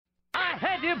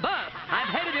hate you both. I've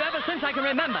hated you ever since I can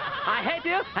remember. I hate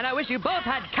you, and I wish you both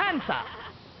had cancer.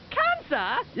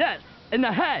 Cancer? Yes, in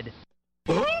the head.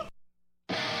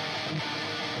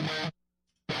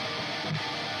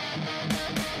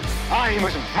 I'm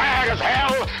as mad as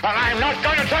hell, and I'm not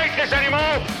going to take this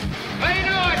anymore! Pay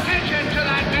no attention to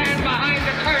that man behind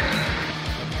the curtain!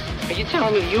 Are you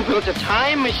telling me you built a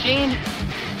time machine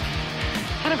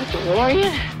out of a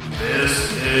DeLorean?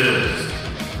 This is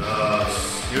the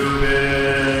Stupid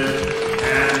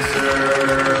Cancer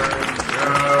Show.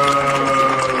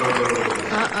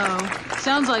 Uh-oh.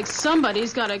 Sounds like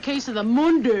somebody's got a case of the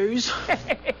Mondays.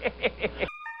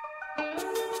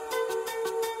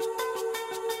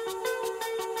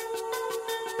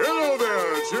 Hello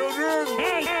there, children!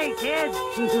 Hey, kids.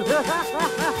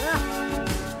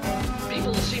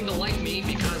 People seem to like me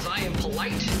because I am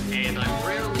polite and I'm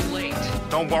rarely late.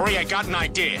 Don't worry, I got an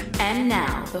idea. And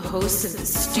now, the host of the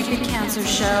Stupid Cancer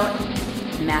Show,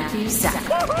 Matthew Zach.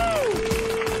 Not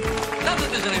that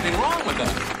there's anything wrong with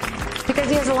that. Because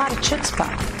he has a lot of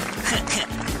chutzpah.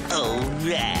 All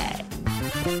right.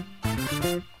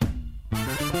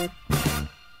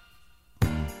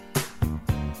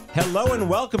 Hello and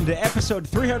welcome to episode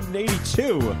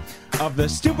 382 of the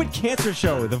Stupid Cancer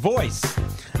Show, the voice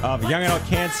of young adult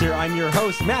cancer. I'm your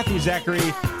host, Matthew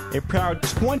Zachary, a proud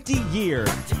 20-year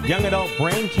young adult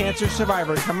brain cancer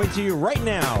survivor, coming to you right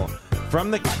now from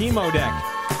the chemo deck,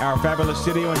 our fabulous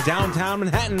studio in downtown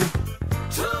Manhattan.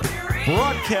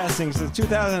 Broadcasting since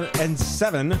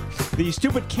 2007, the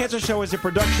Stupid Cancer Show is a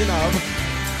production of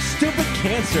Stupid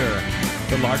Cancer,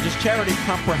 the largest charity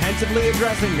comprehensively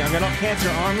addressing young adult cancer,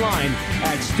 online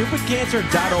at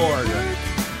stupidcancer.org.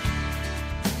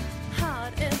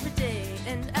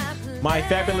 My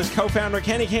fabulous co-founder,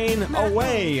 Kenny Kane,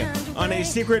 away on a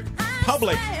secret,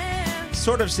 public,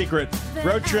 sort of secret,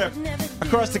 road trip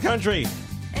across the country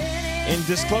in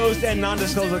disclosed and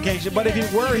non-disclosed location. But if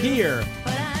he were here,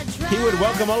 he would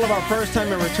welcome all of our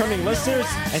first-time and returning listeners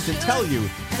and to tell you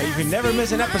that you can never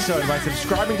miss an episode by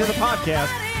subscribing to the podcast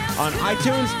on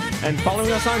iTunes and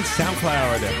following us on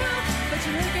SoundCloud.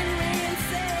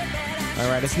 All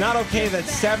right, it's not okay that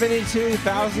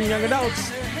 72,000 young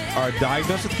adults are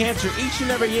diagnosed with cancer each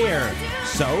and every year.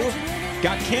 So,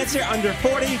 got cancer under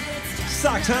 40?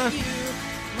 Sucks, huh?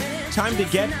 Time to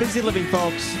get busy living,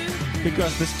 folks,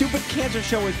 because the Stupid Cancer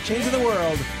Show is changing the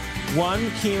world one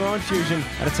chemo infusion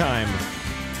at a time.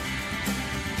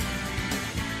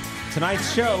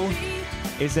 Tonight's show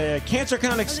is a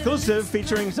Cancercon exclusive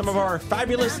featuring some of our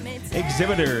fabulous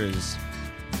exhibitors.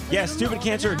 Yes, Stupid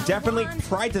Cancer definitely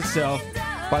prides itself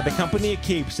by the company it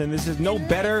keeps, and this is no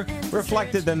better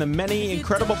reflected than the many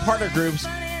incredible partner groups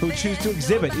who choose to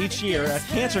exhibit each year at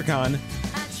Cancercon.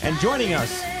 And joining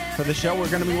us for the show, we're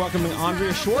going to be welcoming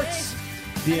Andrea Schwartz,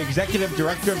 the Executive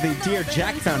Director of the Dear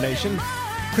Jack Foundation,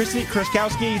 Krissy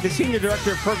Kraczkowsky, the Senior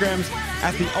Director of Programs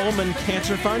at the Ulman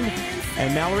Cancer Fund,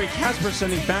 and Mallory Casperson,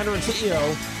 the founder and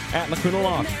CEO at Lacuna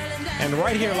Loft. And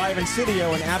right here live in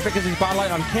studio, an advocacy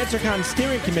spotlight on Cancercon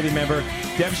steering committee member,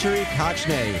 Devshree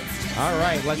Khachane. All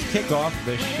right, let's kick off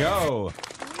the show.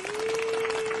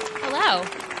 Hello.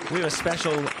 We have a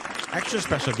special, extra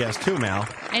special guest too, Mal.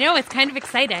 I know, it's kind of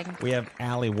exciting. We have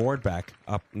Allie Ward back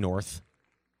up north.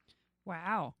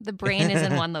 Wow. The brain is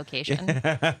in one location.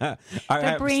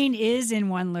 The brain is in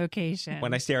one location.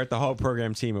 When I stare at the whole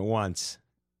program team at once,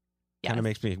 kind of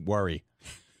makes me worry.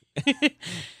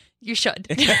 You should.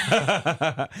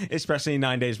 Especially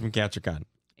 9 days from Cancercon.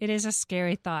 It is a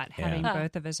scary thought having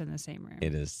both of us in the same room.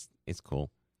 It is. It's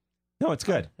cool. No, it's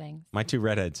good. My two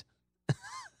redheads.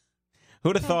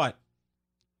 Who'd have thought?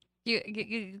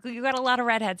 You got a lot of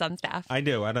redheads on staff. I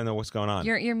do. I don't know what's going on.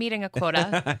 You're meeting a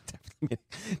quota.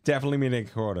 Definitely meeting a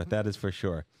quota. That is for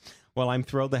sure. Well, I'm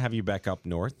thrilled to have you back up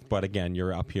north. But again,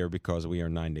 you're up here because we are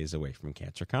 9 days away from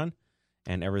Cancercon.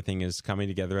 And everything is coming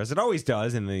together as it always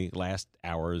does in the last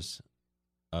hours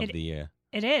of the year.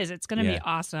 It is. It's going to be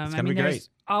awesome. It's going to be great. There's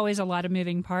always a lot of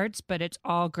moving parts, but it's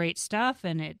all great stuff.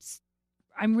 And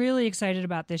I'm really excited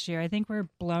about this year. I think we're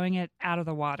blowing it out of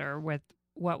the water with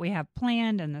what we have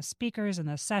planned and the speakers and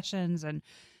the sessions and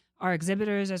our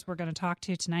exhibitors, as we're going to talk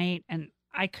to tonight. And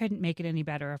I couldn't make it any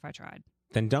better if I tried.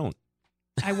 Then don't.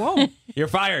 I won't. You're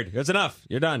fired. It's enough.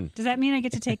 You're done. Does that mean I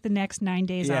get to take the next 9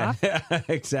 days off?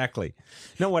 Exactly.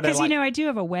 No, what because I do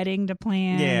have a wedding to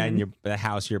plan. Yeah, and the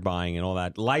house you're buying and all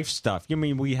that life stuff. You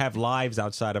mean we have lives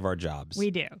outside of our jobs? We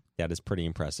do. That is pretty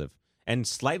impressive and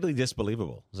slightly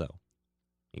disbelievable. So,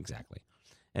 exactly.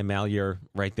 And Mal, you're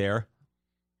right there.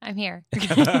 I'm here. In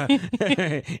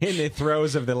the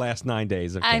throes of the last 9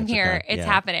 days of I'm Cancercon. here. It's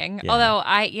happening. Yeah. Although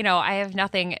I have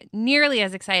nothing nearly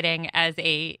as exciting as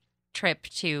a trip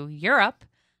to Europe,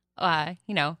 or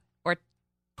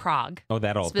Prague. Oh,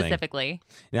 that old thing. Specifically.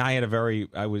 Now,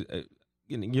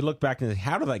 you look back and say,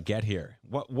 how did I get here?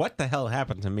 What the hell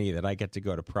happened to me that I get to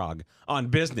go to Prague on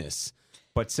business,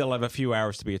 but still have a few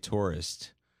hours to be a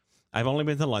tourist? I've only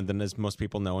been to London, as most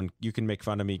people know, and you can make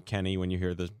fun of me, Kenny, when you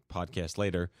hear the podcast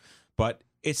later. But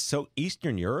it's so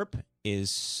Eastern Europe is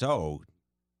so.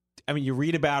 I mean, you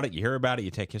read about it, you hear about it,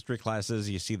 you take history classes,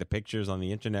 you see the pictures on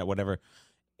the internet, whatever.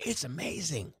 It's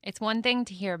amazing. It's one thing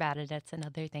to hear about it. It's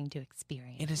another thing to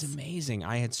experience. It is amazing.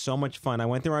 I had so much fun. I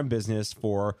went there on business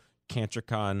for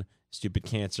Cancercon, Stupid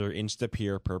Cancer,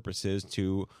 Instapeer purposes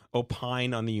to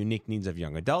opine on the unique needs of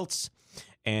young adults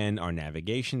and our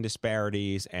navigation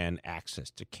disparities and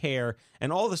access to care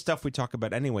and all the stuff we talk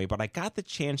about anyway. But I got the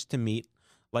chance to meet,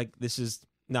 like, this is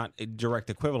not a direct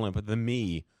equivalent, but the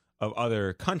me of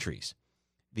other countries,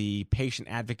 the patient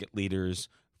advocate leaders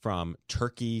from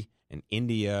Turkey and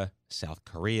India, South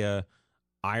Korea,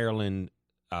 Ireland,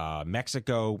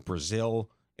 Mexico, Brazil.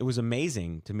 It was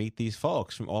amazing to meet these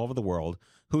folks from all over the world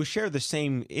who share the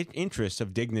same interests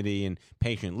of dignity and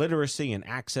patient literacy and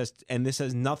access. And this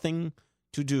has nothing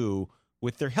to do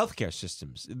with their healthcare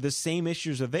systems. The same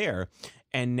issues are there.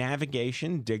 And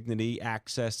navigation, dignity,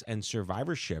 access, and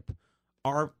survivorship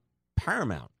are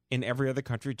paramount in every other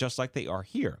country, just like they are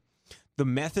here. The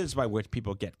methods by which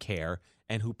people get care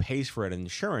and who pays for it in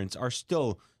insurance are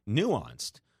still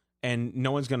nuanced. And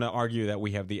no one's going to argue that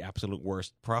we have the absolute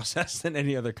worst process than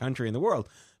any other country in the world.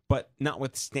 But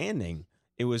notwithstanding,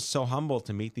 it was so humble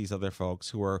to meet these other folks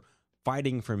who are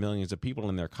fighting for millions of people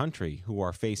in their country who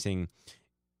are facing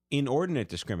inordinate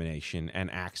discrimination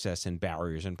and access and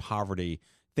barriers and poverty,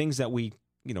 things that we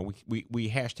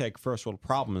hashtag first world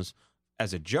problems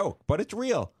as a joke, but it's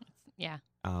real. Yeah.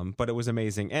 But it was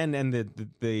amazing. And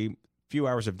the few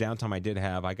hours of downtime I did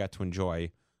have, I got to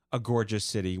enjoy a gorgeous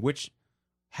city, which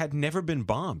had never been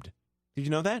bombed. Did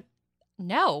you know that?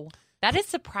 No. That is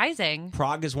surprising.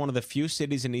 Prague is one of the few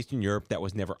cities in Eastern Europe that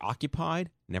was never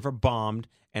occupied, never bombed,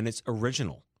 and it's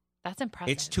original. That's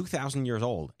impressive. It's 2,000 years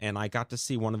old, and I got to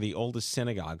see one of the oldest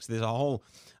synagogues. There's a whole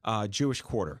Jewish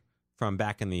quarter from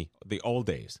back in the old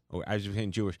days. Oh, I was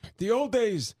saying Jewish. The old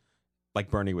days, like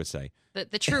Bernie would say.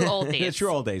 The true old days. The true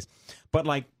old days. But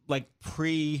like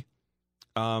pre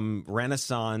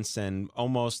Renaissance and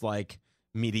almost like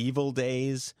medieval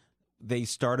days, they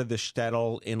started the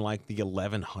shtetl in like the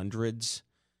 1100s.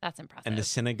 That's impressive. And the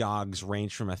synagogues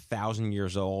range from 1,000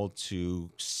 years old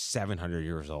to 700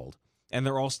 years old. And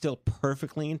they're all still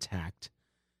perfectly intact.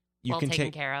 Well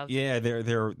taken care of. Yeah,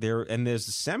 they're and there's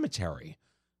a cemetery,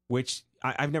 which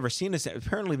I've never seen this.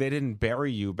 Apparently, they didn't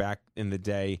bury you back in the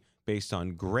day based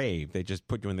on grave. They just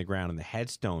put you in the ground, and the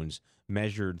headstones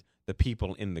measured the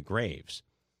people in the graves.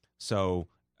 So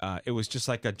it was just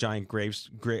like a giant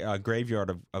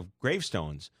graveyard of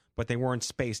gravestones, but they weren't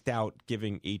spaced out,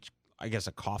 giving each, I guess,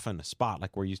 a coffin a spot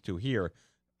like we're used to here.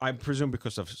 I presume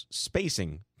because of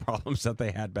spacing problems that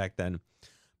they had back then.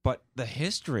 But the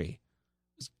history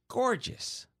was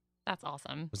gorgeous. That's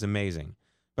awesome. It was amazing.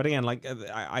 But again, like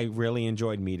I really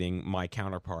enjoyed meeting my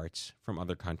counterparts from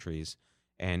other countries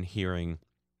and hearing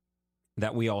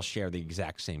that we all share the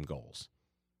exact same goals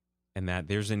and that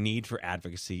there's a need for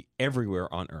advocacy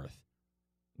everywhere on Earth,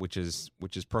 which is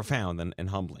profound and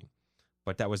humbling.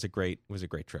 But that was a great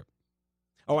trip.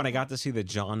 Oh, and I got to see the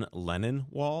John Lennon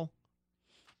wall.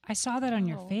 I saw that on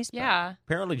your Facebook. Yeah.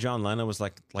 Apparently, John Lennon was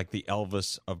like the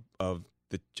Elvis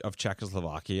of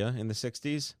Czechoslovakia in the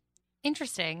 60s.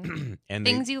 Interesting. And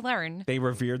things you learn. They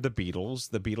revered the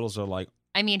Beatles. The Beatles are like.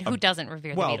 I mean, who doesn't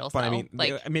revere the Beatles? But though? I mean,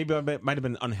 maybe it might have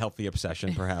been an unhealthy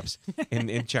obsession, perhaps,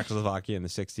 in Czechoslovakia in the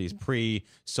 60s,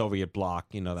 pre-Soviet bloc,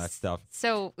 that stuff.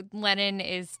 So Lennon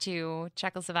is to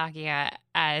Czechoslovakia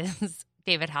as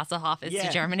David Hasselhoff is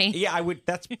to Germany. Yeah, I would.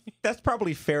 That's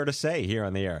probably fair to say here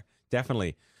on the air.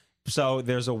 Definitely. So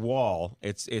there's a wall.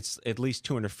 It's at least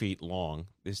 200 feet long.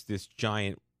 This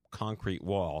giant concrete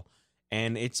wall,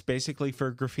 and it's basically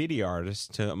for graffiti artists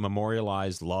to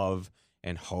memorialize love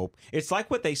and hope. It's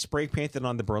like what they spray painted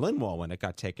on the Berlin Wall when it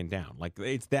got taken down. Like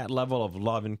it's that level of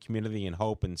love and community and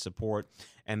hope and support.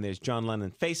 And there's John Lennon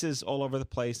faces all over the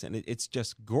place, and it's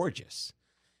just gorgeous.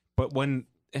 But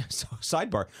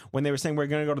sidebar, when they were saying we're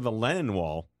going to go to the Lenin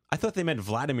Wall, I thought they meant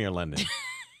Vladimir Lenin.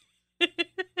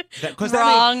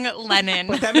 Wrong Lenin.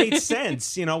 But that made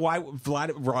sense. Why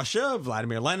Russia,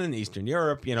 Vladimir Lenin, Eastern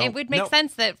Europe, It would make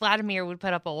sense that Vladimir would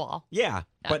put up a wall. Yeah,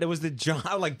 but it was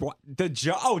John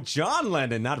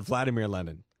Lennon, not Vladimir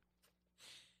Lenin.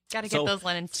 Got to get those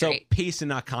Lenins So straight. peace and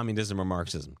not communism or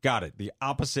Marxism. Got it. The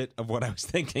opposite of what I was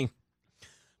thinking.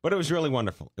 But it was really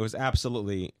wonderful. It was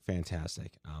absolutely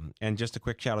fantastic. And just a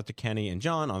quick shout out to Kenny and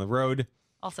John on the road.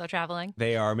 Also traveling.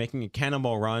 They are making a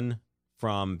cannonball run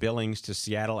from Billings to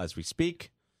Seattle as we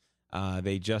speak.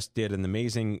 They just did an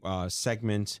amazing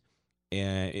segment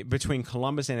between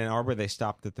Columbus and Ann Arbor. They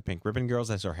stopped at the Pink Ribbon Girls.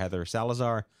 That's our Heather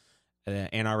Salazar.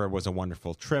 Ann Arbor was a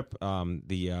wonderful trip.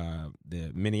 The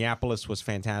Minneapolis was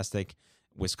fantastic.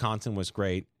 Wisconsin was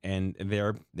great. And they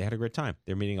had a great time.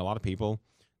 They're meeting a lot of people.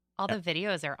 All the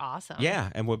videos are awesome. Yeah,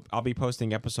 and I'll be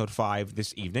posting episode 5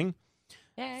 this evening.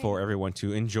 Yay. For everyone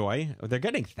to enjoy. They're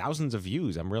getting thousands of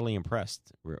views. I'm really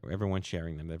impressed. Everyone's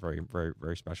sharing them. They're very, very,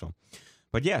 very special.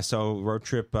 But yeah, so road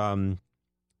trip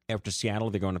after Seattle,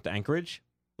 they're going up to Anchorage.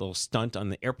 Little stunt on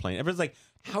the airplane. Everyone's like,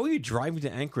 how are you driving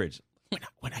to Anchorage?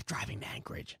 We're not driving to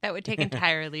Anchorage. That would take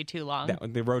entirely too long.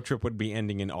 The road trip would be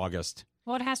ending in August.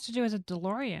 Well, it has to do with a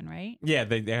DeLorean, right? Yeah,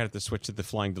 they had to switch to the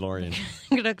flying DeLorean.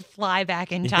 I'm going to fly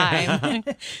back in time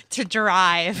to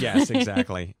drive. Yes,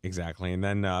 exactly. Exactly. And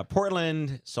then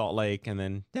Portland, Salt Lake, and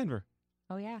then Denver.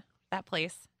 Oh, yeah. That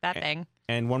place. That thing.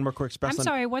 And one more quick special. I'm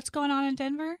sorry, what's going on in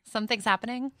Denver? Something's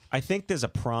happening? I think there's a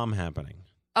prom happening.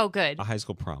 Oh, good. A high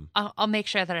school prom. I'll make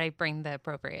sure that I bring the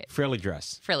appropriate frilly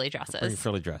dresses. Bring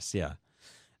frilly dress, yeah.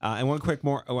 And one quick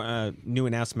more new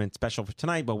announcement special for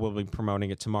tonight, but we'll be promoting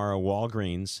it tomorrow.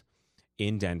 Walgreens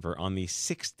in Denver on the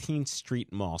 16th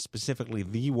Street Mall, specifically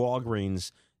the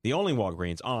Walgreens, the only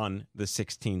Walgreens on the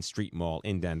 16th Street Mall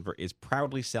in Denver, is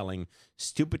proudly selling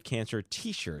Stupid Cancer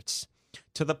T-shirts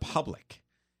to the public.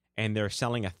 And they're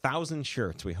selling 1,000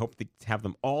 shirts. We hope to have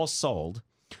them all sold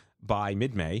by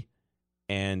mid-May.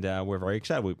 And we're very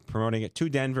excited. We're promoting it to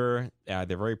Denver. They're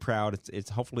very proud. It's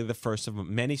hopefully the first of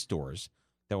many stores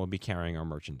that will be carrying our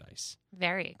merchandise.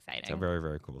 Very exciting. So very,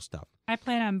 very cool stuff. I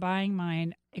plan on buying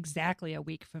mine exactly a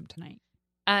week from tonight.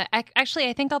 Actually,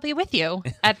 I think I'll be with you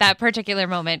at that particular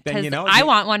moment because Then, I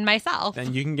want one myself.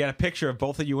 Then you can get a picture of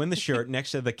both of you in the shirt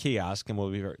next to the kiosk, and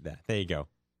we'll be there. There you go.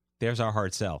 There's our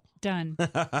hard sell. Done.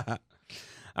 All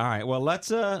right. Well,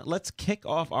 let's kick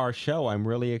off our show. I'm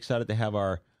really excited to have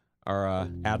our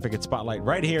advocate spotlight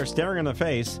right here, staring in the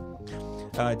face,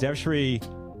 Devshree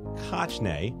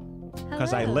Khachane.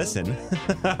 Because I listen.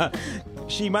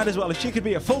 She might as well, if she could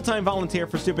be a full-time volunteer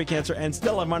for Stupid Cancer and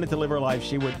still have money to live her life,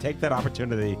 she would take that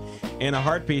opportunity in a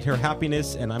heartbeat. Her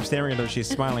happiness, and I'm staring at her, she's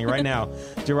smiling right now,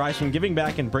 derives from giving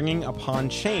back and bringing upon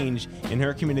change in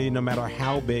her community, no matter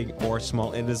how big or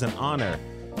small. It is an honor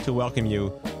to welcome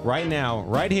you right now,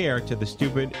 right here, to the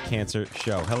Stupid Cancer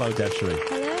Show. Hello, Devshree.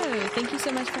 Hello. Thank you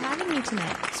so much for having me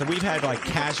tonight. So we've had like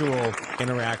casual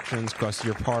interactions because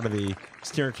you're part of the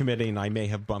steering committee, and I may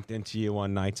have bumped into you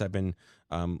on nights I've been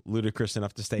ludicrous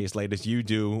enough to stay as late as you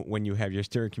do when you have your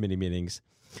steering committee meetings.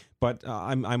 But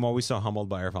I'm always so humbled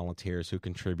by our volunteers who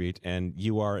contribute, and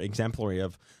you are exemplary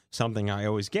of something I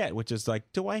always get, which is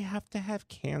like, do I have to have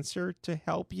cancer to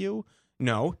help you?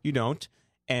 No, you don't.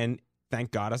 And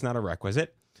thank God it's not a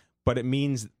requisite. But it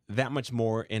means that much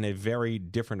more in a very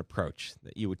different approach,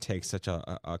 that you would take such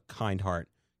a kind heart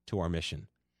to our mission.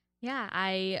 Yeah,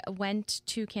 I went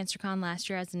to Cancercon last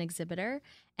year as an exhibitor,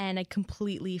 and I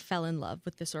completely fell in love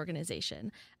with this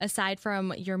organization. Aside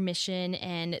from your mission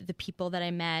and the people that I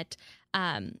met,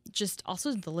 just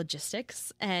also the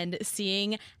logistics and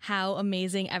seeing how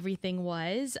amazing everything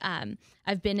was.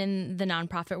 I've been in the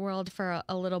nonprofit world for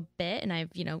a little bit, and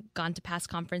I've, gone to past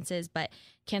conferences, but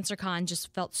Cancercon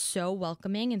just felt so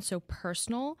welcoming and so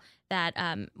personal that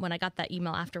when I got that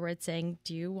email afterwards saying,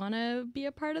 do you want to be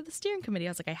a part of the steering committee?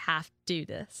 I was like, I have to do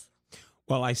this.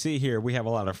 Well, I see here we have a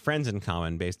lot of friends in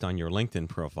common based on your LinkedIn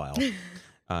profile.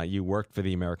 You worked for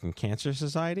the American Cancer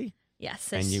Society.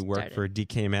 Yes. And you worked for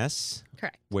DKMS.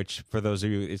 Correct. Which, for those of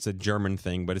you, it's a German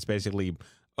thing, but it's basically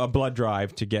a blood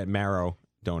drive to get marrow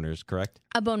donors, correct?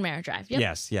 A bone marrow drive, yep.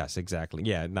 Yes, exactly.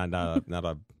 Yeah, not a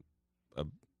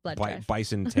blood drive.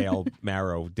 Bison tail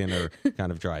marrow dinner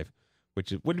kind of drive,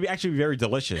 which would be actually very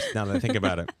delicious now that I think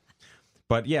about it.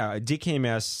 But yeah,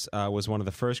 DKMS was one of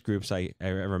the first groups I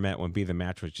ever met when Be The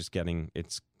Match was just getting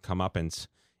its comeuppance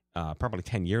probably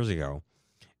 10 years ago.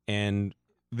 And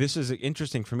this is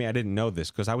interesting for me. I didn't know this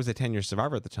because I was a 10-year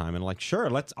survivor at the time. And like, sure,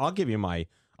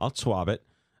 I'll swab it.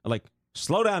 Like,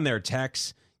 slow down there,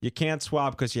 Tex. You can't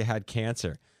swab because you had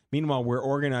cancer. Meanwhile, we're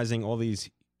organizing all these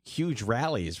huge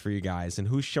rallies for you guys. And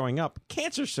who's showing up?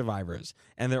 Cancer survivors.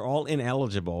 And they're all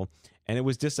ineligible. And it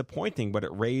was disappointing, but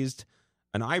it raised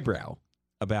an eyebrow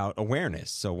about awareness.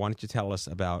 So why don't you tell us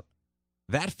about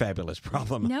that fabulous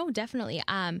problem. No, definitely.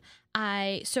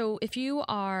 So if you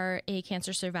are a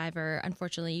cancer survivor,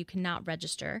 unfortunately, you cannot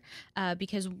register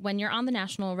because when you're on the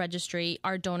national registry,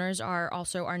 our donors are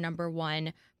also our number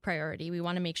one priority. We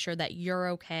want to make sure that you're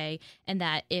okay, and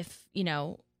that if,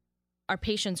 our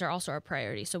patients are also our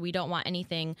priority. So we don't want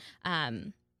anything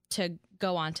to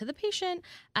go on to the patient.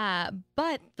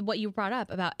 But what you brought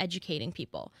up about educating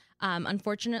people.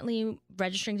 Unfortunately,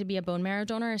 registering to be a bone marrow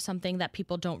donor is something that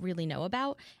people don't really know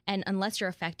about. And unless you're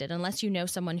affected, unless you know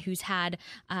someone who's had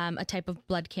a type of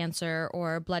blood cancer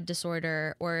or blood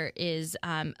disorder or is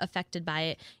affected by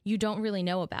it, you don't really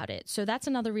know about it. So that's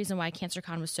another reason why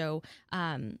Cancercon was so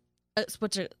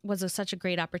such a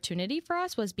great opportunity for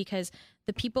us, was because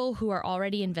the people who are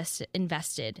already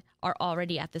invested are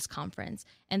already at this conference,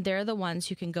 and they're the ones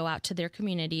who can go out to their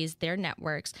communities, their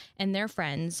networks, and their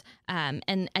friends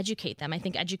and educate them. I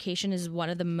think education is one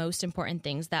of the most important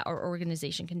things that our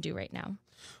organization can do right now.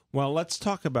 Well, let's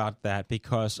talk about that,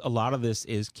 because a lot of this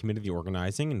is community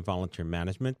organizing and volunteer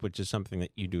management, which is something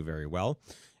that you do very well.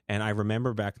 And I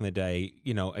remember back in the day,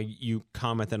 you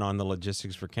commented on the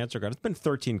logistics for Cancercon. It's been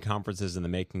 13 conferences in the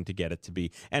making to get it to be,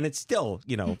 and it's still,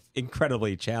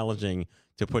 incredibly challenging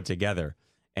to put together.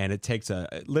 And it takes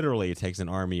an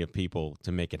army of people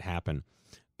to make it happen.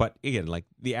 But again, like,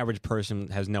 the average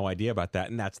person has no idea about that,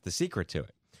 and that's the secret to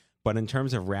it. But in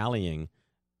terms of rallying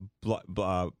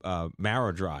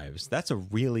marrow drives, that's a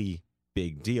really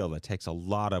big deal that takes a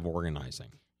lot of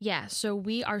organizing. Yeah, so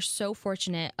we are so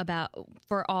fortunate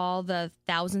for all the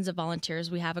thousands of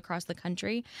volunteers we have across the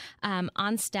country.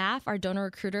 On staff, our donor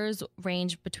recruiters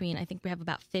range between, I think we have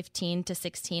about 15 to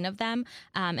 16 of them,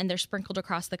 and they're sprinkled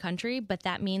across the country. But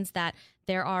that means that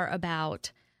there are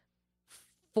about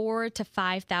 4,000 to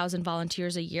 5,000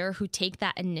 volunteers a year who take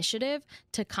that initiative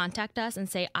to contact us and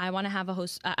say, I want to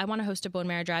host a bone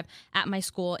marrow drive at my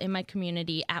school, in my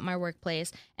community, at my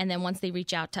workplace. And then once they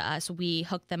reach out to us, we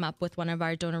hook them up with one of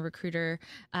our donor recruitment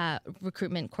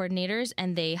coordinators,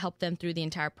 and they help them through the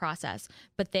entire process.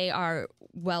 But they are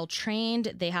well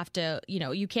trained. They have to,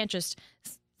 you can't just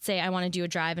say, I want to do a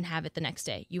drive and have it the next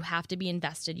day. You have to be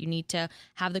invested. You need to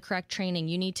have the correct training.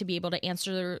 You need to be able to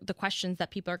answer the questions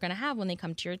that people are going to have when they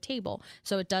come to your table.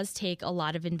 So it does take a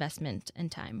lot of investment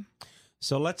and time.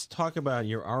 So let's talk about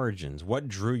your origins. What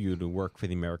drew you to work for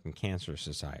the American Cancer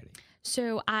Society?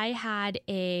 So I had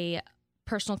a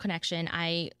personal connection.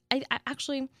 I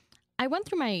went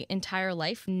through my entire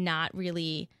life not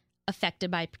really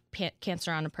affected by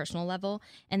cancer on a personal level.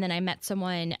 And then I met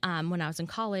someone when I was in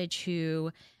college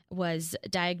who was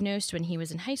diagnosed when he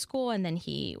was in high school. And then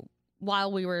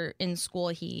while we were in school,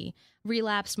 he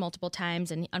relapsed multiple times,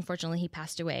 and unfortunately he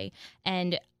passed away.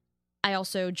 And I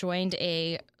also joined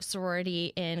a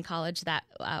sorority in college that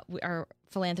our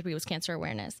philanthropy was cancer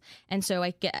awareness. And so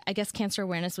I guess cancer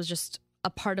awareness was just a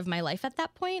part of my life at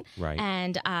that point. Right.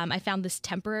 And I found this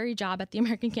temporary job at the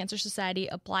American Cancer Society,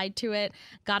 applied to it,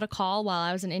 got a call while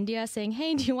I was in India saying,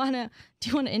 hey, do you want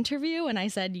to interview? And I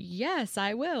said, yes,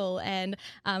 I will. And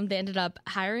they ended up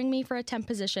hiring me for a temp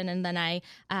position. And then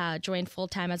I joined full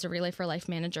time as a Relay for Life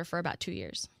manager for about 2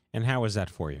 years. And how was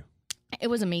that for you? It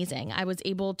was amazing. I was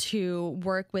able to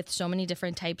work with so many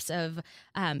different types of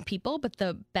people, but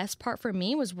the best part for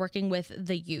me was working with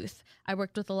the youth. I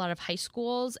worked with a lot of high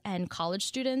schools and college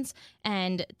students,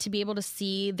 and to be able to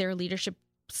see their leadership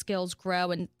skills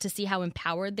grow and to see how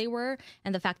empowered they were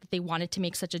and the fact that they wanted to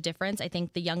make such a difference, I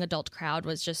think the young adult crowd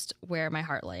was just where my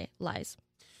heart lies.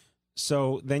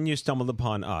 So then you stumbled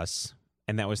upon us,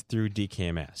 and that was through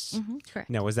DKMS. Mm-hmm, correct.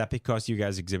 Now, was that because you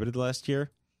guys exhibited last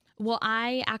year? Well,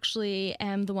 I actually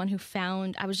am the one who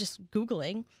I was just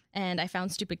Googling, and I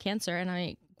found Stupid Cancer, and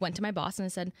I went to my boss and I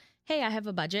said, hey, I have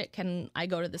a budget. Can I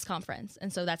go to this conference?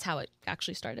 And so that's how it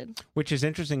actually started. Which is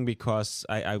interesting because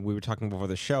we were talking before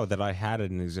the show that I had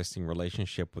an existing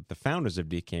relationship with the founders of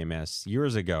DKMS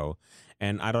years ago,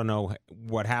 and I don't know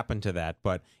what happened to that,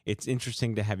 but it's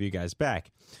interesting to have you guys back.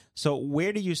 So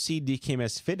where do you see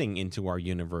DKMS fitting into our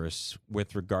universe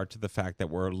with regard to the fact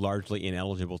that we're largely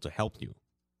ineligible to help you?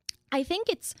 I think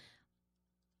it's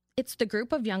the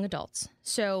group of young adults.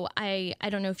 So I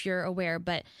don't know if you're aware,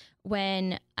 but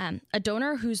when a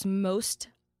donor who's most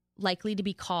likely to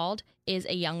be called is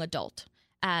a young adult,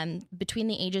 between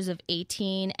the ages of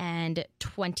 18 and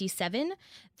 27,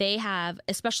 they have,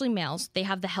 especially males, they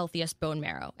have the healthiest bone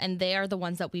marrow, and they are the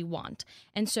ones that we want.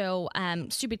 And so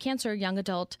Stupid Cancer, young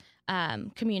adult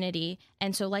community.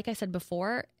 And so like I said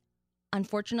before,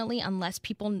 unfortunately, unless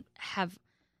people have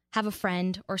have a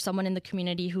friend or someone in the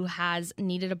community who has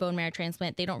needed a bone marrow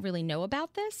transplant, they don't really know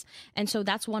about this. And so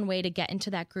that's one way to get into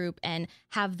that group and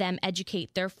have them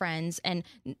educate their friends. And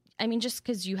I mean, just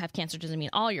because you have cancer doesn't mean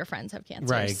all your friends have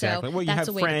cancer. Right, exactly. So well, you that's have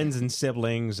a way friends and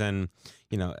siblings, and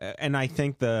and I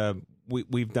think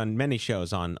we've done many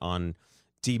shows on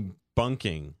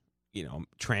debunking,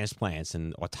 transplants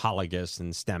and autologous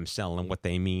and stem cell and what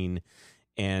they mean.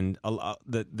 And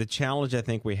the challenge I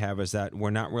think we have is that we're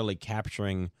not really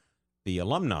capturing the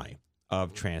alumni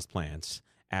of transplants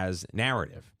as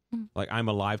narrative. Like, I'm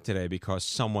alive today because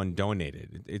someone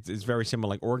donated. It's very similar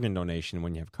like organ donation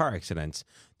when you have car accidents.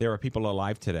 There are people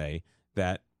alive today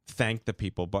that thank the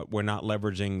people, but we're not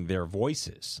leveraging their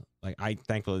voices. Like, I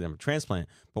thankfully didn't have a transplant,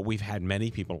 but we've had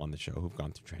many people on the show who've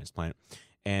gone through transplant.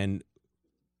 And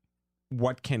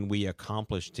what can we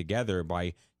accomplish together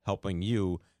by helping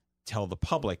you tell the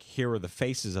public, here are the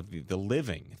faces of the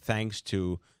living, thanks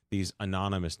to these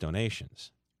anonymous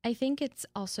donations? I think it's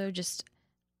also just,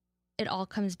 it all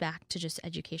comes back to just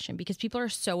education, because people are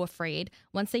so afraid.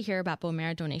 Once they hear about bone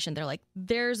marrow donation, they're like,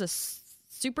 there's a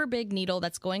super big needle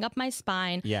that's going up my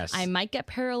spine. Yes. I might get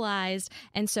paralyzed.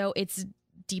 And so it's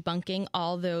debunking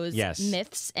all those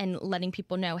myths and letting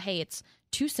people know, hey, it's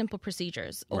 2 simple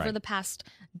procedures. Over the past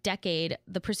decade,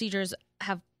 the procedures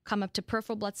have come up to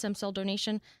peripheral blood stem cell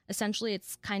donation. Essentially,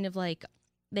 it's kind of like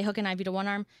they hook an IV to one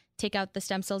arm, take out the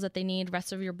stem cells that they need,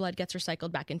 rest of your blood gets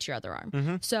recycled back into your other arm.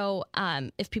 Mm-hmm. So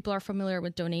if people are familiar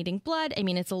with donating blood, I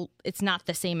mean, it's not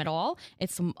the same at all.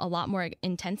 It's a lot more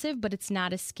intensive, but it's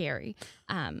not as scary.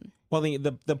 Well,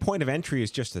 the point of entry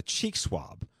is just a cheek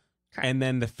swab. Correct. And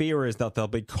then the fear is that they'll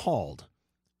be called,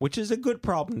 which is a good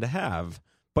problem to have,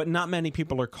 but not many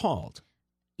people are called.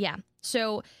 Yeah.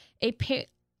 So a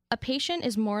patient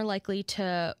is more likely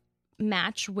to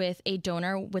match with a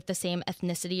donor with the same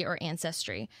ethnicity or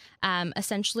ancestry.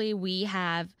 Essentially, we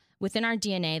have within our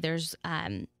DNA, there's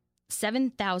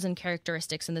 7,000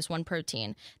 characteristics in this one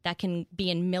protein that can be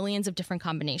in millions of different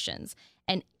combinations,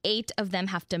 and 8 of them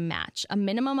have to match. A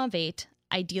minimum of 8,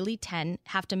 ideally 10,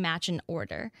 have to match in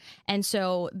order. And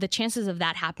so the chances of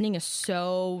that happening is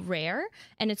so rare.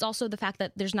 And it's also the fact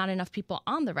that there's not enough people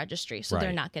on the registry, so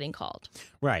they're not getting called.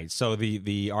 Right. So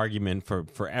the argument for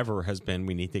forever has been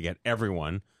we need to get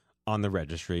everyone on the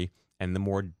registry. And the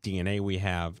more DNA we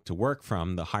have to work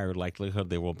from, the higher likelihood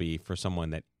there will be for someone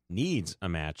that needs a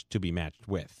match to be matched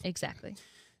with. Exactly.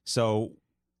 So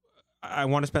I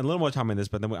want to spend a little more time on this,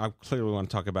 but then I clearly want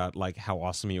to talk about like how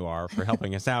awesome you are for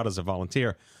helping us out as a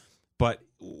volunteer. But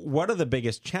what are the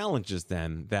biggest challenges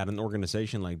then that an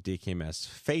organization like DKMS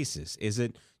faces? Is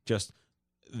it just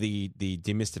the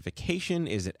demystification?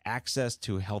 Is it access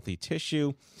to healthy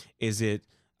tissue? Is it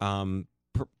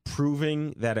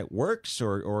proving that it works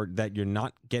or that you're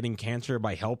not getting cancer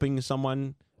by helping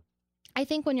someone? I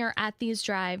think when you're at these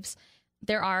drives,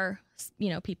 there are,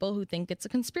 people who think it's a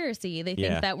conspiracy. They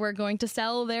think that we're going to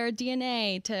sell their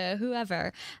DNA to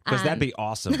whoever. Because that'd be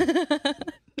awesome.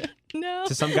 No.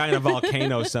 To some guy in a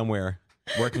volcano somewhere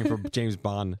working for James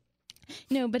Bond.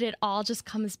 No, but it all just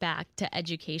comes back to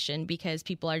education because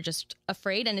people are just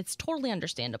afraid, and it's totally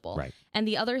understandable. Right. And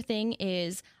the other thing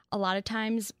is a lot of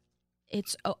times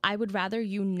I would rather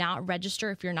you not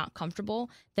register if you're not comfortable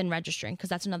than registering, because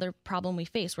that's another problem we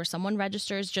face where someone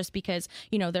registers just because,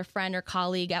 their friend or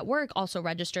colleague at work also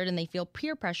registered and they feel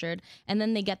peer pressured, and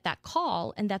then they get that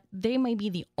call and that they may be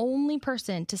the only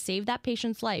person to save that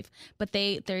patient's life. But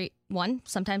they're one,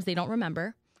 sometimes they don't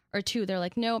remember, or 2, they're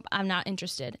like, nope, I'm not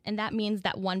interested. And that means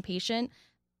that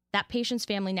that patient's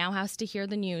family now has to hear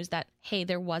the news that, hey,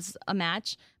 there was a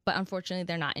match, but unfortunately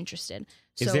they're not interested.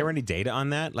 Is there any data on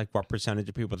that? Like what percentage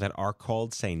of people that are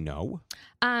called say no?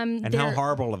 And how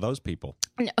horrible are those people?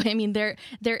 No, I mean, there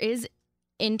is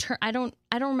I don't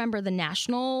remember the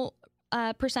national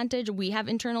percentage. We have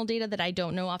internal data that I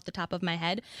don't know off the top of my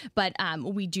head, but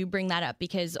we do bring that up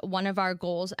because one of our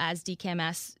goals as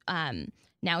DKMS,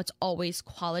 now it's always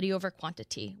quality over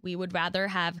quantity. We would rather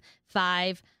have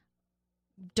 5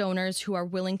 donors who are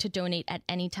willing to donate at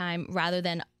any time rather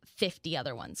than 50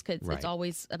 other ones, because it's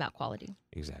always about quality.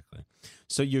 Exactly.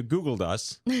 So you Googled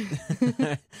us.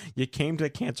 You came to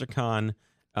Cancercon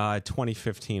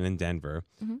 2015 in Denver.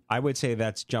 Mm-hmm. I would say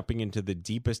that's jumping into the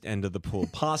deepest end of the pool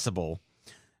possible.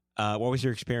 What was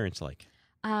your experience like?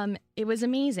 It was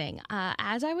amazing.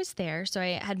 As I was there, so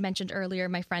I had mentioned earlier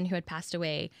my friend who had passed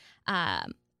away,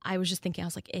 I was just thinking, I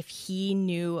was like, if he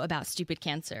knew about stupid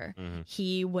cancer,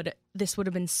 this would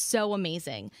have been so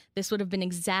amazing. This would have been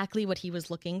exactly what he was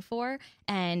looking for.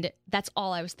 And that's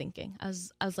all I was thinking. I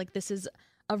was like, this is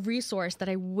a resource that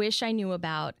I wish I knew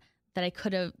about that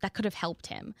could have helped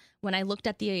him. When I looked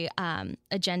at the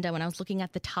agenda, when I was looking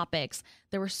at the topics,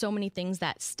 there were so many things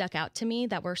that stuck out to me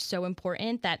that were so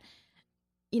important that,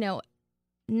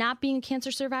 not being a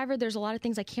cancer survivor, there's a lot of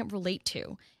things I can't relate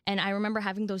to. And I remember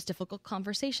having those difficult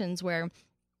conversations where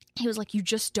he was like, you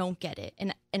just don't get it.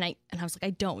 And I was like,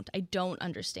 I don't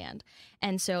understand.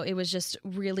 And so it was just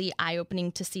really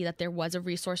eye-opening to see that there was a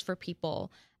resource for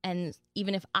people. And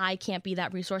even if I can't be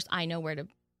that resource, I know where to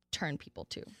turn people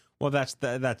to. Well,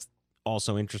 that's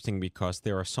also interesting because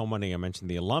there are so many, I mentioned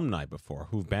the alumni before,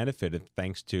 who've benefited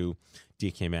thanks to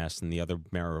DKMS and the other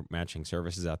mirror matching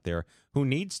services out there who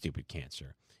need Stupid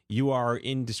Cancer. You are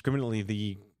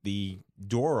indiscriminately the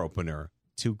door opener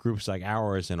to groups like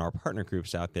ours and our partner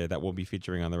groups out there that we'll be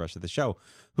featuring on the rest of the show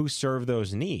who serve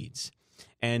those needs.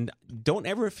 And don't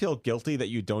ever feel guilty that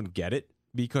you don't get it,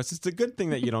 because it's a good thing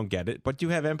that you don't get it, but you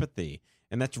have empathy,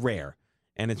 and that's rare,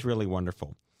 and it's really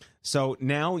wonderful. So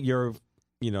now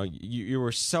you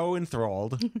were so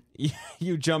enthralled,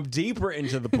 you jumped deeper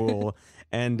into the pool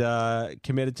and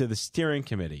committed to the steering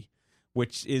committee,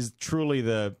 which is truly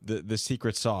the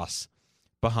secret sauce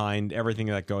behind everything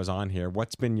that goes on here.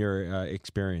 What's been your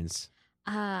experience?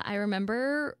 I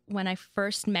remember when I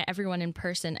first met everyone in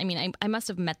person. I mean, I must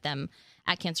have met them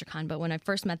at Cancercon, but when I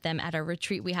first met them at a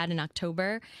retreat we had in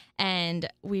October, and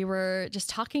we were just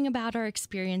talking about our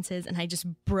experiences, and I just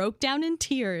broke down in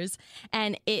tears.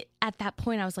 And at that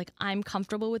point, I was like, I'm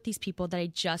comfortable with these people that I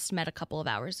just met a couple of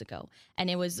hours ago. And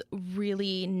it was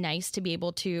really nice to be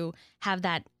able to have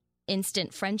that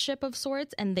instant friendship of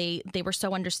sorts. And they were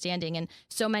so understanding. And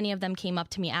so many of them came up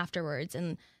to me afterwards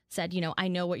and said, I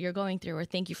know what you're going through, or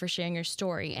thank you for sharing your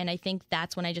story. And I think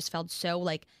that's when I just felt so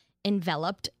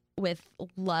enveloped with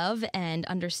love and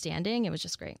understanding. It was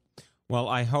just great. Well,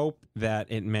 I hope that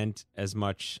it meant as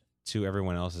much to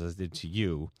everyone else as it did to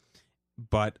you.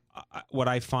 But what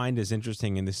I find is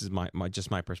interesting, and this is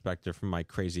my perspective from my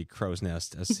crazy crow's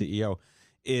nest as CEO,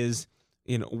 is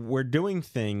we're doing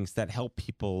things that help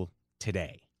people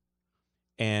today.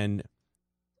 And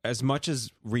as much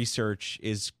as research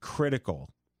is critical,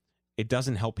 it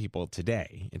doesn't help people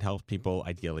today. It helps people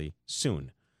ideally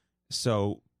soon.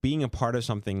 So being a part of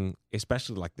something,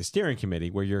 especially like the steering committee,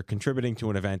 where you're contributing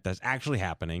to an event that's actually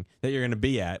happening, that you're going to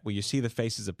be at, where you see the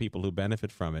faces of people who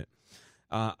benefit from it,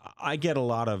 I get a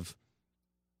lot of,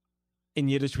 in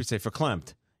Yiddish we say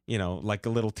verklempt, like a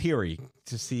little teary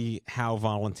to see how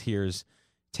volunteers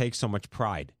take so much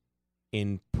pride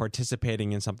in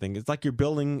participating in something. It's like you're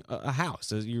building a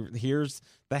house. Here's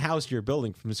the house you're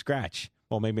building from scratch.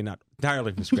 Well, maybe not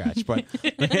entirely from scratch, but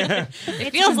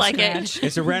it feels like it.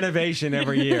 It's a renovation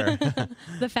every year.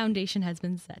 The foundation has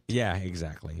been set. Yeah,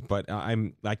 exactly. But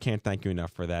I can't thank you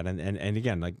enough for that. And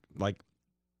again, like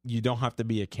you don't have to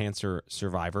be a cancer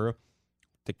survivor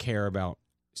to care about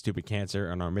Stupid Cancer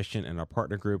and our mission and our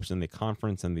partner groups and the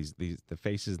conference and the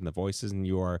faces and the voices, and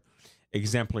you are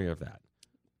exemplary of that.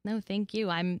 No, thank you.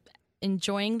 I'm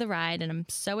enjoying the ride, and I'm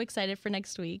so excited for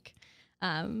next week.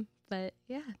 But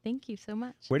yeah, thank you so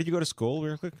much. Where did you go to school,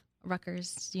 real quick?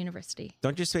 Rutgers University.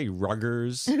 Don't you say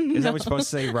Ruggers? Is that what you're supposed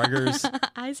to say, Ruggers?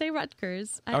 I say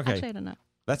Rutgers. Okay. Actually, I don't know.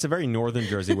 That's a very northern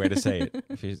Jersey way to say it.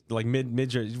 If you, like mid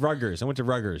Jersey, Ruggers. I went to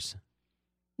Ruggers.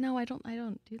 No, I don't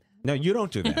do that. No, you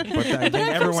don't do that. But I think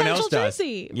everyone else does.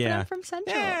 Jersey. Yeah, but I'm from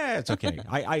Central. Yeah, it's okay.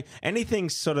 I anything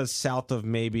sort of south of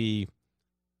maybe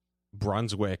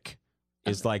Brunswick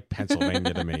is like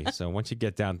Pennsylvania to me. So once you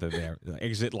get down to there,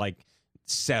 exit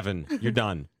 7, you're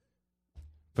done.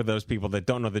 For those people that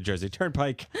don't know the Jersey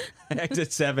Turnpike,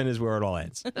 exit 7 is where it all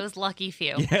ends. Those lucky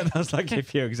few. Yeah, those lucky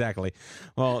few, exactly.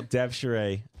 Well,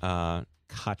 Devshree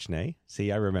Khachane.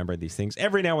 See, I remember these things.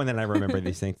 Every now and then I remember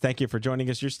these things. Thank you for joining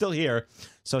us. You're still here,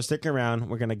 so stick around.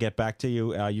 We're going to get back to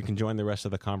you. You can join the rest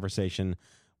of the conversation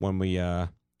when we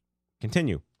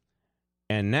continue.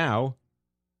 And now,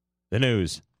 the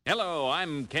news. Hello,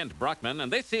 I'm Kent Brockman,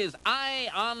 and this is Eye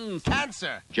on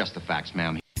Cancer. Just the facts,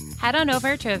 ma'am. Head on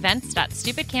over to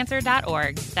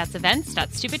events.stupidcancer.org. That's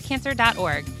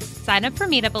events.stupidcancer.org. Sign up for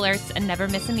meetup alerts and never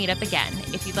miss a meetup again.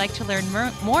 If you'd like to learn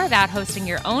more about hosting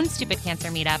your own Stupid Cancer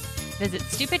meetup, visit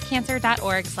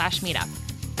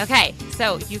stupidcancer.org/meetup. Okay,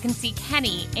 so you can see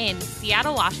Kenny in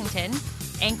Seattle, Washington,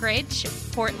 Anchorage,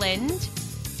 Portland,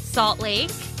 Salt Lake,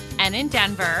 and in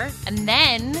Denver. And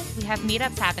then we have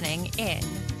meetups happening in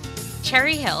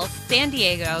Cherry Hill, San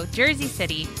Diego, Jersey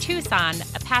City, Tucson,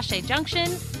 Apache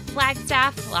Junction,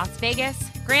 Flagstaff, Las Vegas,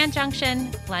 Grand Junction,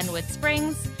 Glenwood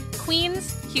Springs,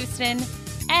 Queens, Houston,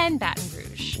 and Baton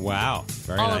Rouge. Wow.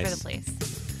 Very all nice. Over the place.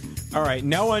 All right.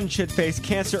 No one should face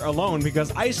cancer alone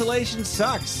because isolation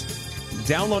sucks.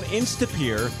 Download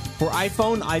Instapeer for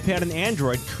iPhone, iPad, and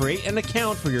Android. Create an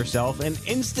account for yourself and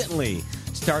instantly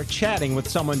start chatting with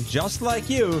someone just like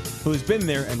you who's been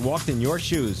there and walked in your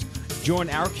shoes. Join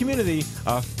our community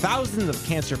of thousands of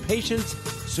cancer patients,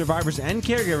 survivors, and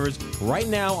caregivers right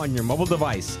now on your mobile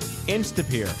device.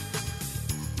 Instapeer.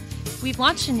 We've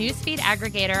launched a newsfeed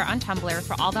aggregator on Tumblr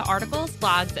for all the articles,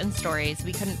 blogs, and stories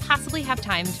we couldn't possibly have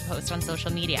time to post on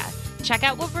social media. Check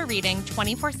out what we're reading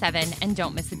 24/7 and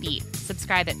don't miss a beat.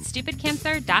 Subscribe at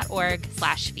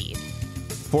stupidcancer.org/feed.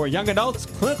 For young adults,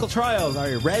 clinical trials are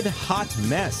a red-hot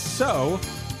mess. So,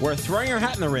 we're throwing our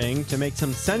hat in the ring to make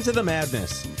some sense of the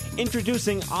madness.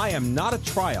 Introducing I Am Not a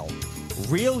Trial.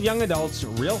 Real young adults,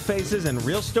 real faces, and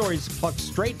real stories plucked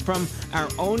straight from our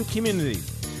own community.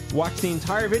 Watch the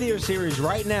entire video series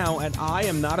right now at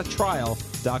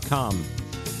IamNotATrial.com.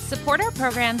 Support our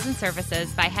programs and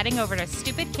services by heading over to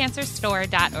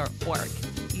stupidcancerstore.org.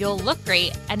 You'll look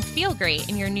great and feel great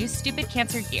in your new Stupid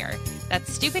Cancer gear.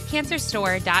 That's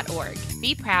stupidcancerstore.org.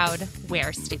 Be proud,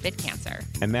 wear Stupid Cancer.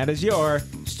 And that is your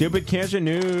Stupid Cancer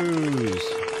News.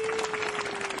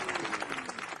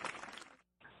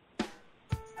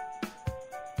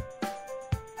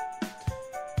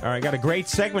 All right, got a great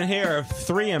segment here of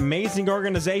 3 amazing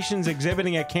organizations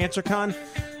exhibiting at Cancercon.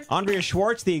 Andrea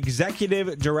Schwartz, the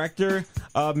executive director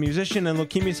of musician and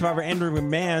leukemia survivor Andrew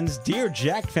McMahon's Dear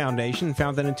Jack Foundation,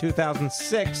 founded in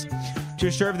 2006 to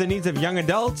serve the needs of young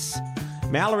adults.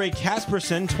 Mallory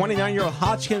Casperson, 29-year-old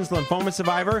Hodgkin's lymphoma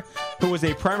survivor who was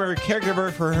a primary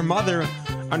caregiver for her mother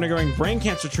undergoing brain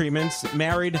cancer treatments,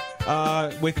 married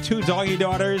with 2 doggy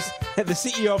daughters, the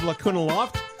CEO of Lacuna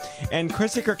Loft. And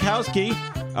Krissy Kraczkowsky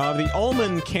of the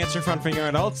Ulman Cancer Fund for young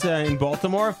adults in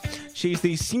Baltimore. She's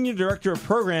the senior director of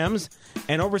programs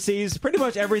and oversees pretty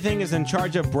much everything, is in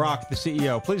charge of Brock, the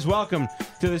CEO. Please welcome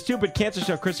to the Stupid Cancer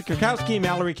Show, Krissy Kraczkowsky,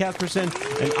 Mallory Casperson,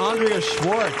 and Andrea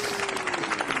Schwartz.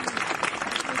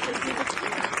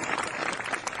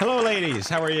 Hello, ladies.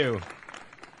 How are you?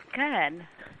 Good.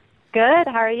 Good.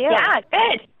 How are you? Yeah,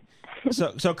 good.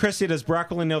 So Krissy, does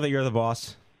Broccoli know that you're the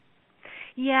boss?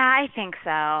 Yeah, I think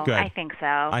so. Good. I think so.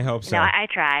 I hope so. No, I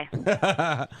try.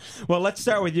 Well, let's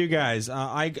start with you guys.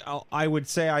 I would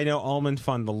say I know Ulman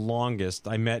Fund the longest.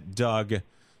 I met Doug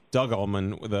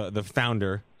Ulman, the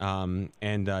founder,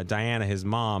 and Diana, his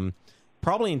mom,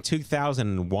 probably in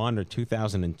 2001 or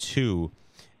 2002,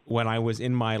 when I was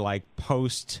in my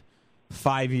post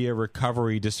 5-year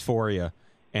recovery dysphoria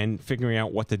and figuring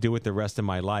out what to do with the rest of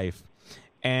my life.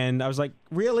 And I was like,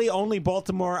 really? Only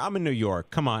Baltimore? I'm in New York.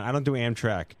 Come on. I don't do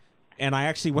Amtrak. And I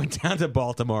actually went down to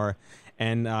Baltimore,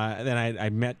 and then I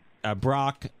met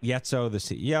Brock Yetzo, the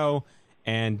CEO,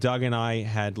 and Doug and I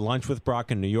had lunch with Brock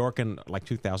in New York in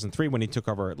 2003 when he took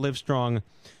over at Livestrong.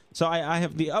 So I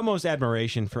have the utmost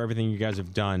admiration for everything you guys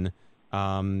have done,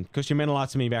 because you meant a lot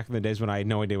to me back in the days when I had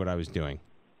no idea what I was doing.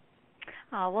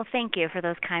 Oh, well, thank you for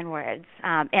those kind words.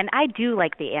 And I do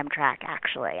like the Amtrak,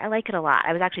 actually. I like it a lot.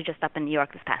 I was actually just up in New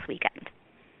York this past weekend.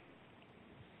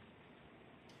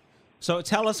 So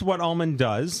tell us what Ulman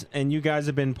does. And you guys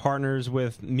have been partners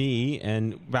with me,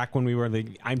 and back when we were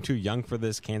the I'm Too Young for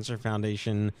This Cancer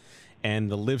Foundation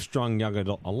and the Livestrong Young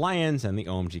Adult Alliance and the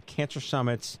OMG Cancer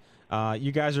Summits.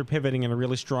 You guys are pivoting in a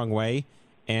really strong way,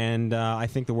 and I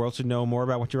think the world should know more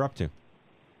about what you're up to.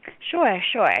 Sure.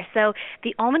 So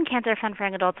the Ulman Cancer Fund for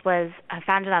Young Adults was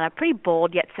founded on a pretty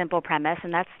bold yet simple premise,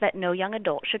 and that's that no young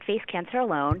adult should face cancer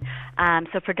alone.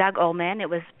 So for Doug Ulman, it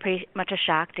was pretty much a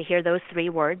shock to hear those 3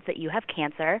 words, that you have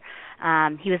cancer.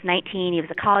 He was 19. He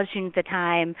was a college student at the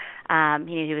time.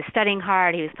 He was studying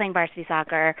hard. He was playing varsity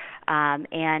soccer,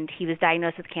 and he was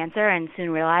diagnosed with cancer and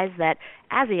soon realized that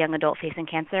as a young adult facing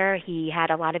cancer, he had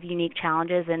a lot of unique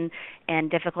challenges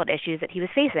and difficult issues that he was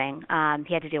facing.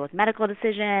 He had to deal with medical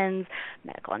decisions,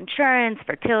 medical insurance,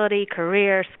 fertility,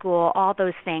 career, school, all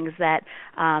those things that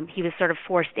he was sort of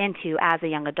forced into as a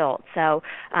young adult. So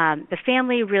the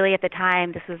family really at the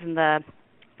time, this was in the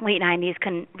late 90s,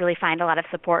 couldn't really find a lot of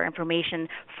support or information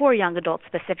for young adults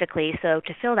specifically. So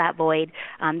to fill that void,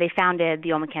 they founded the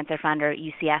Ulman Cancer Fund, or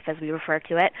UCF as we refer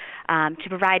to it, to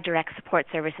provide direct support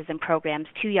services and programs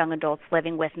to young adults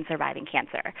living with and surviving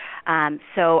cancer.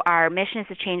 So our mission is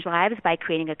to change lives by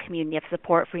creating a community of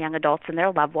support for young adults and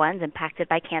their loved ones impacted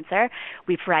by cancer.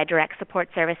 We provide direct support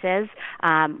services,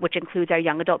 which includes our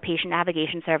young adult patient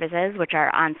navigation services, which are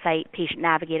on-site patient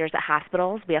navigators at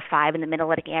hospitals. We have 5 in the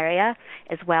Mid-Atlantic area,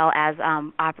 as well as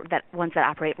ones that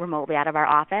operate remotely out of our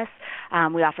office.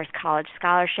 We offer college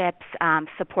scholarships,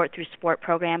 support through sport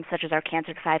programs such as our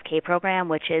Cancer 5K program,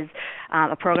 which is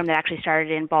a program that actually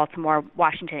started in Baltimore,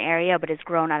 Washington area, but has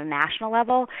grown on a national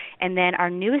level. And then our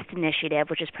newest initiative,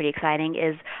 which is pretty exciting,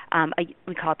 is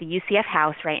we call it the UCF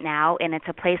House right now, and it's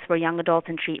a place where young adults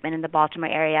in treatment in the Baltimore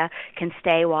area can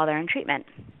stay while they're in treatment.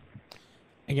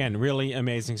 Again, really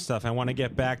amazing stuff. I want to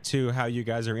get back to how you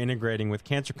guys are integrating with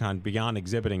Cancercon beyond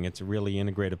exhibiting. It's a really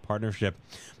integrated partnership.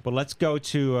 But let's go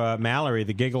to Mallory,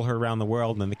 the Giggle Her Around the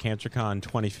World in the Cancercon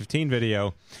 2015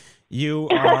 video. You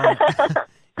are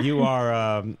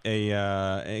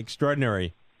a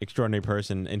extraordinary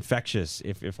person, infectious,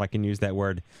 if I can use that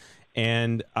word.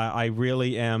 And I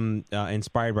really am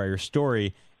inspired by your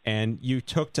story. And you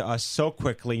took to us so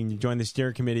quickly, and you joined the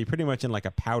steering committee pretty much in like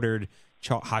a powdered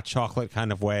hot chocolate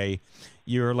kind of way.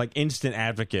 You're like instant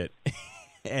advocate.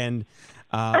 and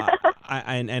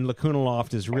Lacuna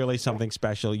Loft is really something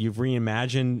special. You've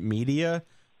reimagined media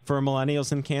for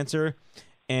millennials in cancer,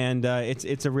 and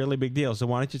it's a really big deal. So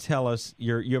why don't you tell us,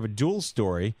 you have a dual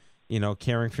story,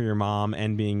 caring for your mom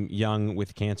and being young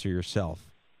with cancer yourself.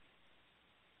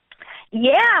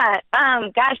 Yeah.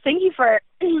 Gosh, thank you for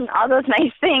all those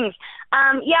nice things.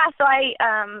 So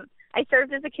I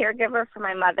served as a caregiver for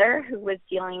my mother, who was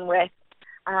dealing with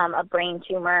a brain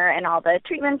tumor and all the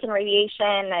treatments and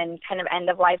radiation and kind of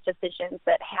end-of-life decisions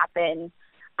that happen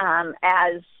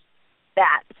as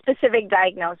that specific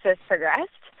diagnosis progressed.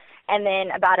 And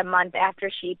then about a month after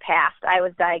she passed, I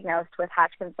was diagnosed with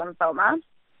Hodgkin's lymphoma.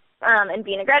 And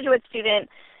being a graduate student,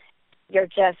 you're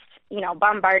just,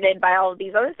 bombarded by all of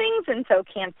these other things. And so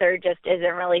cancer just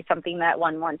isn't really something that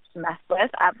one wants to mess with,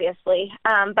 obviously.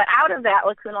 But out of that,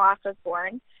 Lacuna Loft was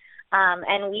born.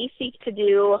 And we seek to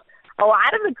do a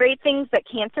lot of the great things that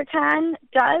Cancercon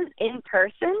does in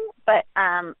person, but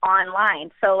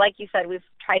online. So like you said, we've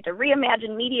tried to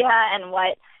reimagine media and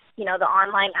what, the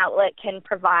online outlet can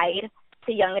provide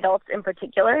to young adults in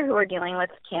particular who are dealing with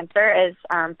cancer as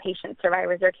patients,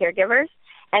 survivors, or caregivers.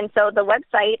 And so the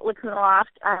website, Lacuna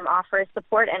Loft, offers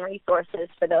support and resources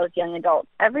for those young adults.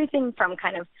 Everything from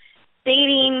kind of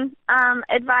dating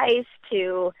advice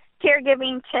to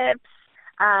caregiving tips.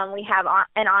 We have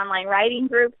an online writing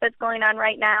group that's going on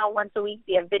right now once a week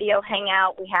via video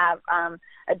hangout. We have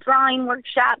a drawing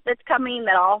workshop that's coming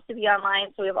that'll also be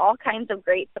online. So we have all kinds of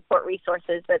great support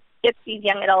resources that gets these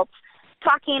young adults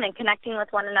talking and connecting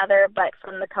with one another, but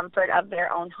from the comfort of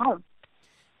their own home.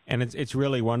 And it's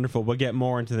really wonderful. We'll get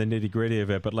more into the nitty-gritty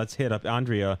of it, but let's hit up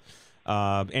Andrea.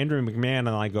 Andrew McMahon and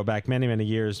I go back many, many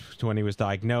years to when he was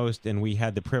diagnosed, and we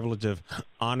had the privilege of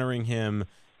honoring him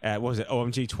at,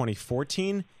 OMG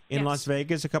 2014 in Las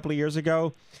Vegas a couple of years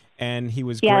ago. And he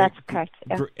was that's correct.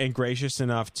 And gracious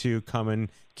enough to come and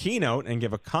keynote and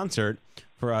give a concert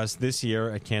for us this year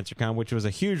at Cancercon, which was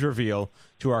a huge reveal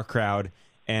to our crowd.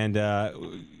 And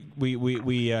we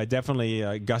definitely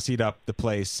gussied up the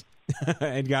place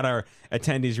and got our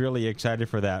attendees really excited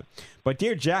for that. But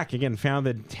Dear Jack, again,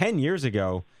 founded 10 years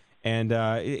ago, and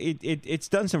it's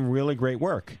done some really great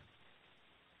work.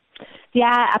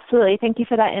 Yeah, absolutely. Thank you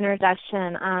for that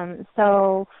introduction.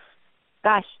 The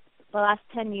last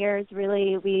 10 years,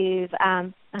 really, we've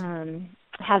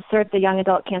have served the young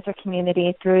adult cancer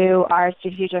community through our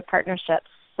strategic partnerships,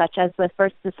 such as with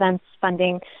First Defense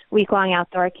funding week-long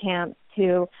outdoor camps,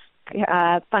 to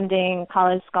funding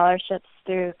college scholarships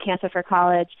through Cancer for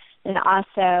College, and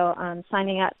also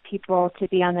signing up people to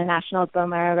be on the National Bone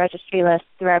Marrow Registry list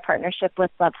through our partnership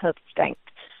with Love, Hope, Strength.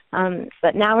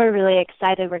 But now we're really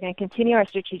excited. We're going to continue our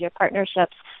strategic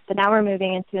partnerships, but now we're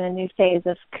moving into a new phase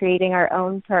of creating our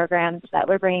own programs that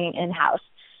we're bringing in-house.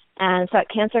 And so at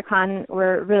Cancercon,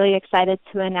 we're really excited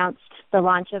to announce the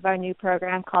launch of our new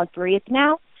program called Breathe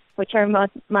Now, which are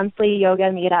monthly yoga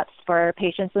meetups for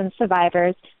patients and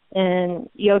survivors in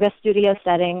yoga studio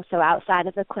settings, so outside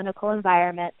of the clinical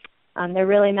environment. They're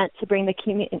really meant to bring the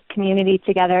community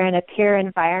together in a peer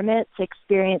environment to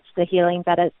experience the healing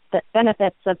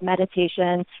benefits of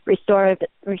meditation,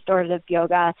 restorative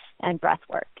yoga, and breath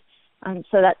work.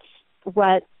 So that's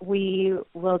what we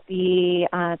will be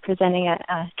presenting at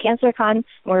Cancercon.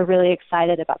 We're really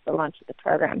excited about the launch of the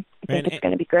program. I think it's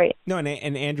going to be great. No, and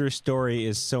Andrew's story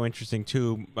is so interesting,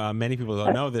 too. Many people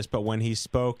don't know this, but when he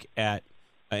spoke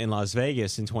in Las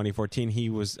Vegas in 2014, he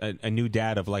was a new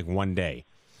dad of like one day.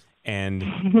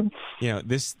 And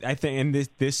this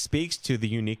speaks to the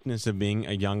uniqueness of being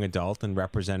a young adult and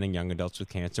representing young adults with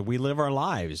cancer. We live our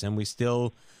lives, and we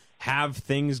still have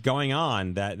things going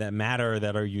on that matter,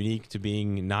 that are unique to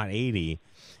being not 80.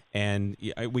 And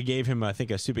we gave him, I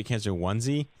think, a Stupid Cancer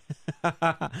onesie.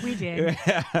 We did.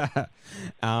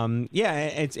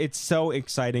 It's so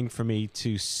exciting for me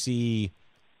to see,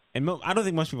 and I don't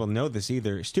think most people know this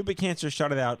either. Stupid Cancer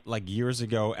started out like years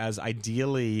ago as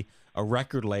ideally a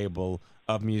record label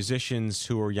of musicians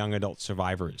who were young adult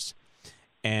survivors.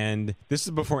 And this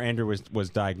is before Andrew was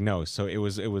diagnosed, so it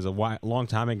was a long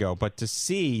time ago. But to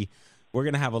see, we're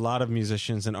going to have a lot of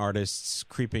musicians and artists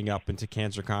creeping up into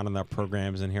Cancercon and our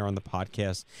programs and here on the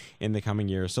podcast in the coming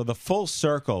years. So the full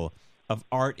circle of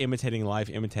art imitating life,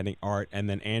 imitating art, and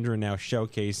then Andrew now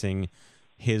showcasing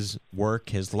his work,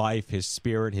 his life, his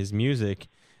spirit, his music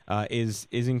is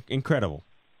incredible.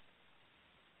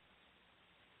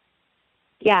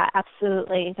 Yeah,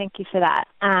 absolutely. Thank you for that.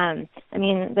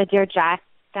 The Dear Jack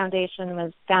Foundation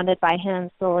was founded by him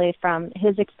solely from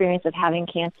his experience of having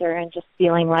cancer and just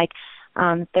feeling like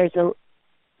there's a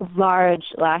large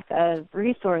lack of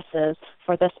resources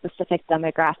for this specific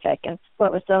demographic. And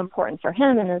what was so important for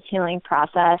him in his healing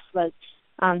process was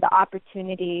the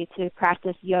opportunity to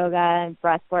practice yoga and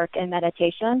breath work and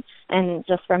meditation. And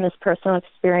just from his personal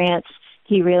experience,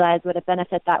 he realized what a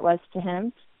benefit that was to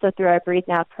him. So through our Breathe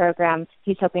Now program,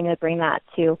 he's hoping to bring that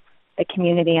to the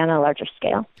community on a larger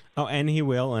scale. Oh, and he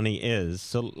will, and he is.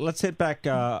 So let's hit back,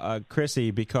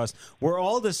 Krissy, because we're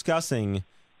all discussing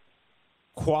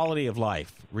quality of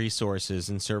life, resources,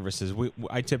 and services.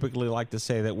 I typically like to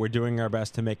say that we're doing our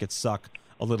best to make it suck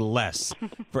a little less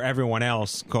for everyone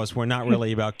else, because we're not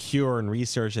really about cure and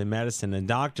research and medicine and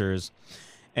doctors.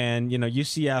 And,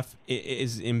 UCF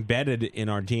is embedded in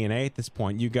our DNA at this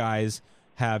point. You guys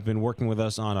have been working with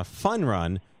us on a fun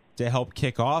run to help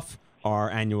kick off our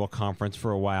annual conference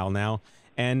for a while now.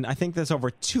 And I think there's over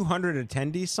 200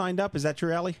 attendees signed up. Is that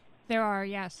true, Allie? There are,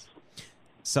 yes.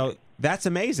 So that's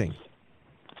amazing.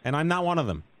 And I'm not one of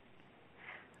them.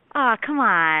 Oh, come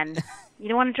on. You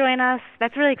don't want to join us?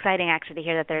 That's really exciting, actually, to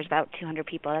hear that there's about 200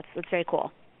 people. That's very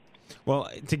cool. Well,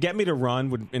 to get me to run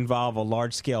would involve a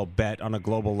large-scale bet on a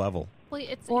global level. Well,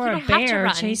 or a bear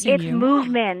chasing you. It's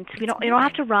movement. You don't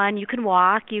have to run. You can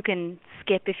walk. You can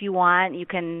skip if you want. You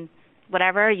can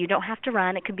whatever. You don't have to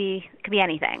run. It could be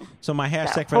anything. So my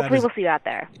hashtag for hopefully that is we'll see you out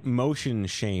there. Motion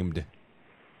shamed.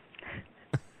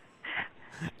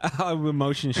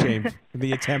 Motion shamed.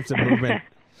 The attempts of movement.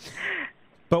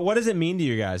 But what does it mean to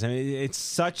you guys? I mean, it's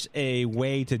such a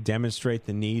way to demonstrate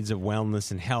the needs of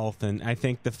wellness and health. And I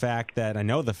think the fact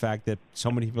that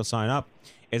so many people sign up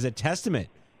is a testament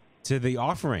to the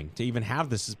offering, to even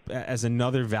have this as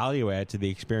another value add to the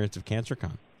experience of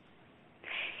Cancercon.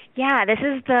 Yeah, this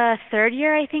is the third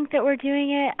year, I think, that we're doing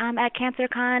it at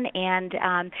Cancercon,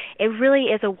 and it really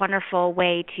is a wonderful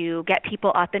way to get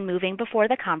people up and moving before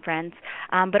the conference,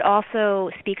 but also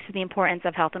speaks to the importance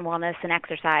of health and wellness and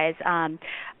exercise.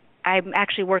 I'm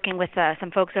actually working with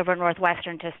some folks over at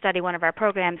Northwestern to study one of our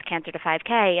programs, Cancer to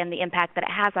 5K, and the impact that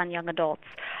it has on young adults.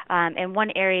 And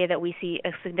one area that we see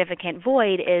a significant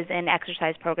void is in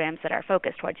exercise programs that are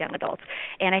focused towards young adults.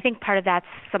 And I think part of that's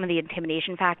some of the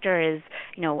intimidation factor is,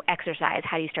 exercise.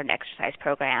 How do you start an exercise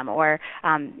program? Or,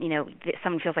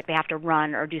 someone feels like they have to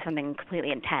run or do something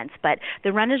completely intense. But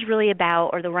the run is really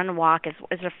about, or the run and walk is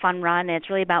a fun run. And it's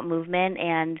really about movement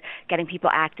and getting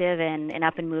people active and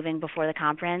up and moving before the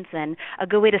conference. And a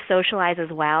good way to socialize as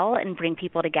well and bring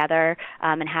people together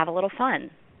and have a little fun.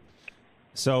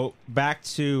 So back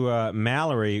to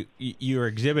Mallory, you're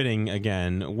exhibiting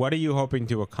again. What are you hoping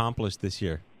to accomplish this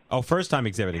year? Oh, first time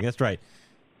exhibiting. That's right.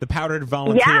 The powdered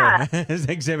volunteer is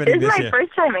exhibiting this year. This is my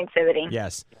first time exhibiting.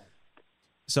 Yes.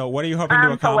 So what are you hoping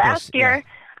to accomplish? So last year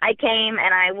I came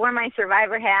and I wore my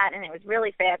survivor hat and it was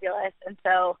really fabulous. And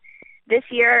so this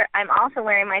year I'm also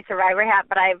wearing my survivor hat,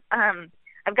 but I've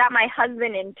got my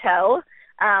husband in tow,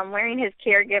 wearing his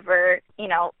caregiver,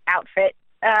 outfit,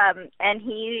 and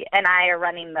he and I are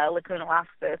running the Lacuna Loft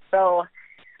booth. So,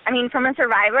 from a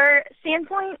survivor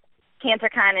standpoint,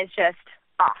 Cancercon is just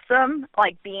awesome,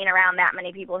 like being around that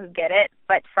many people who get it.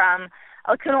 But from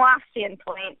a Lacuna Loft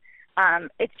standpoint,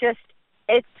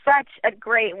 it's such a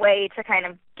great way to kind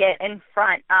of get in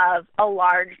front of a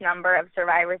large number of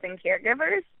survivors and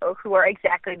caregivers who are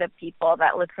exactly the people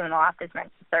that Lacuna Loft is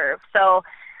meant to serve. So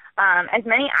as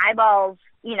many eyeballs,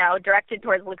 directed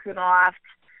towards Lacuna Loft,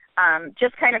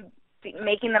 just kind of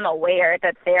making them aware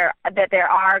that there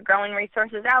are growing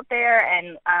resources out there,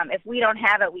 and if we don't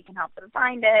have it, we can help them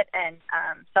find it. And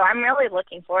so I'm really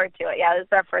looking forward to it. Yeah, this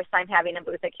is our first time having a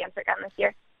booth at Cancercon this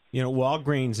year.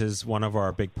 Walgreens is one of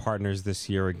our big partners this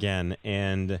year again,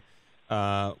 and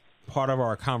part of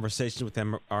our conversations with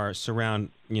them are surround,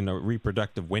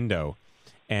 reproductive window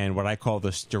and what I call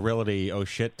the sterility oh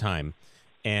shit time.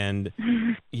 And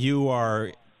you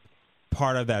are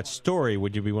part of that story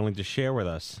would you be willing to share with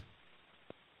us?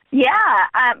 Yeah,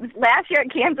 last year at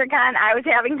Cancercon, I was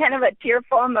having kind of a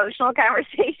tearful, emotional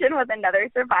conversation with another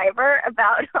survivor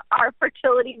about our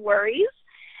fertility worries.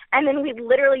 And then we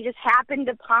literally just happened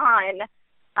upon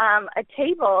a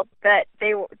table that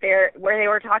where they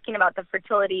were talking about the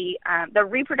fertility, the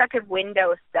reproductive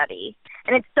window study.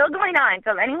 And it's still going on.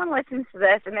 So if anyone listens to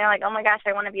this and they're like, oh my gosh,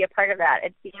 I want to be a part of that,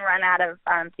 it's being run out of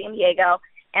San Diego,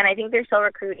 and I think they're still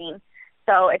recruiting.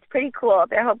 So it's pretty cool.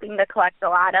 They're hoping to collect a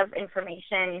lot of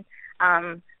information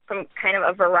from kind of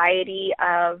a variety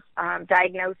of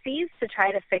diagnoses to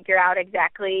try to figure out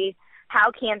exactly how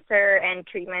cancer and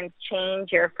treatments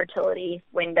change your fertility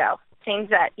window. Change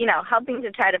that, helping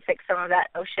to try to fix some of that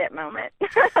oh shit moment.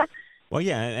 Well,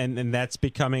 yeah, and that's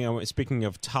becoming, speaking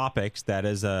of topics, that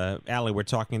is, Allie, we're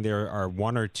talking there are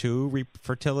 1 or 2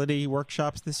 fertility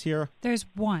workshops this year? There's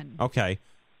 1. Okay.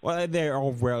 Well, they're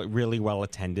all really well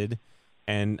attended.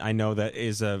 And I know that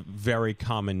is a very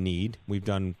common need. We've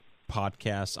done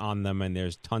podcasts on them, and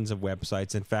there's tons of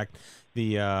websites. In fact,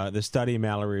 the study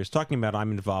Mallory was talking about,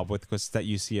 I'm involved with, because it's at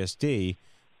UCSD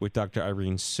with Dr.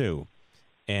 Irene Sue.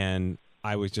 And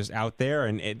I was just out there,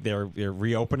 and they're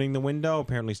reopening the window.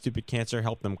 Apparently, Stupid Cancer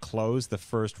helped them close the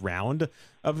first round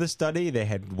of the study. They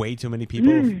had way too many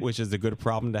people, which is a good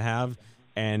problem to have,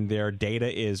 and their data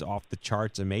is off the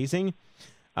charts amazing.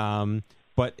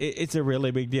 But it's a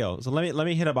really big deal. So let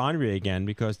me hit up Andrea again,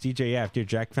 because DJF, Dear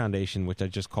Jack Foundation, which I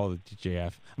just called it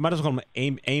DJF. I might as well call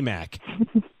them AMAC.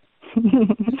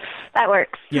 That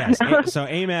works. Yes. So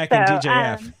AMAC and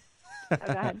DJF. Oh,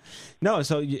 go ahead. No,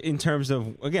 so in terms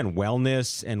of, again,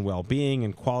 wellness and well-being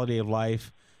and quality of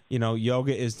life,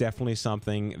 yoga is definitely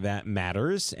something that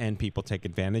matters and people take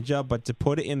advantage of. But to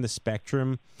put it in the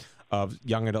spectrum of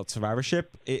young adult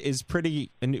survivorship is pretty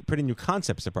new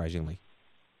concept, surprisingly.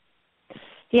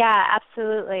 Yeah,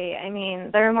 absolutely. I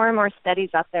mean, there are more and more studies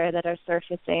out there that are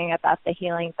surfacing about the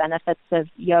healing benefits of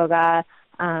yoga,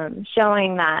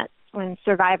 showing that when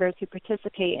survivors who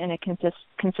participate in a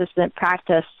consistent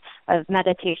practice of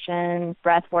meditation,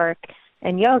 breath work,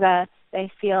 and yoga, they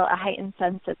feel a heightened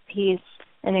sense of peace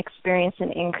and experience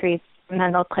an increased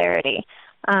mental clarity.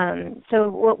 So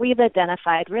what we've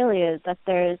identified really is that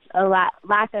there's a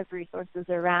lack of resources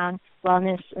around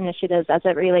wellness initiatives as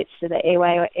it relates to the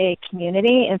AYA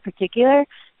community in particular.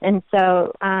 And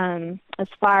so as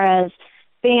far as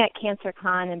being at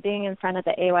Cancercon and being in front of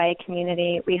the AYA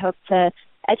community, we hope to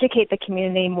educate the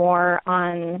community more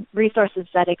on resources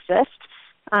that exist,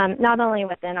 not only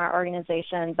within our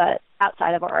organization, but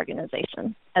outside of our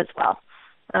organization as well.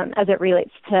 As it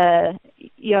relates to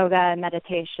yoga,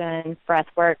 meditation, breath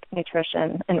work,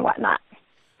 nutrition, and whatnot.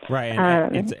 Right, yeah.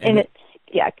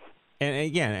 And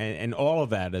again, and all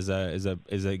of that is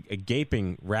a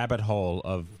gaping rabbit hole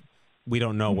of we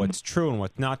don't know what's true and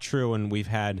what's not true, and we've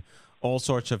had all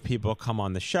sorts of people come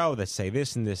on the show that say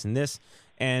this and this and this,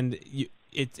 and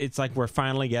it's like we're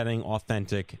finally getting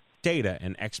authentic data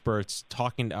and experts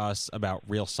talking to us about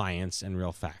real science and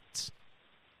real facts.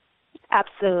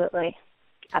 Absolutely.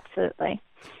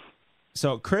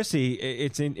 So, Krissy,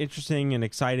 it's interesting and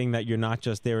exciting that you're not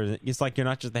just there. It's like you're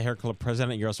not just the hair club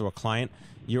president, you're also a client.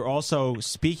 You're also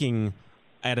speaking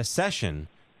at a session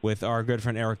with our good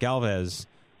friend Eric Galvez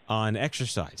on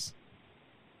exercise.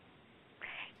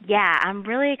 Yeah, I'm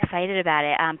really excited about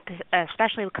it,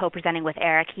 especially co-presenting with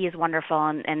Eric. He is wonderful,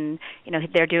 and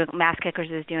they're doing, Mass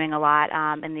Kickers is doing a lot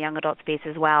in the young adult space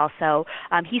as well. So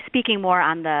he's speaking more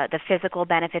on the physical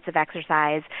benefits of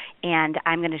exercise, and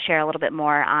I'm going to share a little bit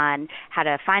more on how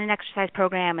to find an exercise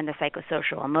program and the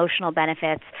psychosocial, emotional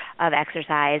benefits of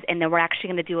exercise. And then we're actually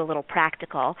going to do a little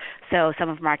practical. So some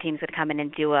of our team's going to come in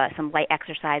and do some light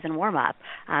exercise and warm-up.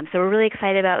 So we're really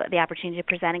excited about the opportunity to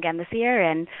present again this year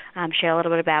and share a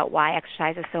little bit about why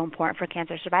exercise is so important for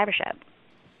cancer survivorship.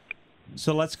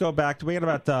 So let's go back. We got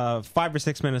about 5 or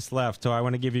 6 minutes left, so I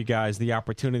want to give you guys the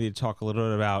opportunity to talk a little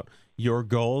bit about your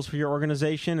goals for your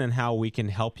organization and how we can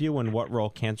help you and what role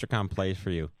Cancercon plays for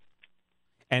you.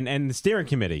 And the steering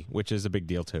committee, which is a big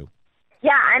deal too.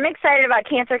 Yeah, I'm excited about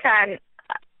Cancercon.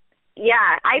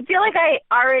 Yeah, I feel like I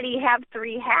already have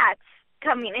 3 hats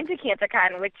coming into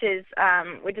Cancercon, which is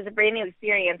a brand new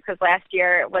experience because last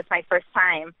year was my first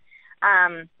time.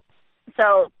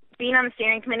 So being on the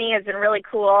steering committee has been really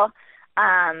cool,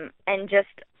 and just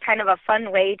kind of a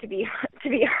fun way to be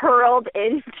hurled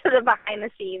into the behind the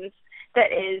scenes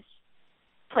that is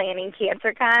planning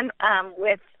Cancercon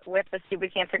with the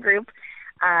Stupid Cancer group,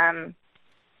 and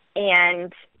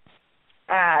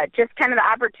just kind of the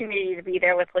opportunity to be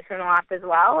there with Lacuna Loft as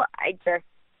well.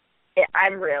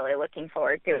 I'm really looking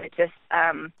forward to it. Just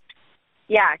kind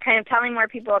of telling more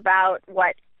people about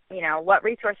what what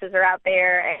resources are out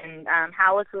there and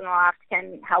how Lacuna Loft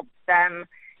can help them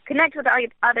connect with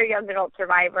other young adult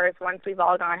survivors once we've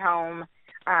all gone home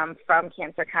from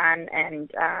Cancercon.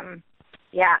 And,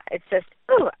 it's just,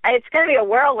 it's going to be a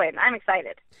whirlwind. I'm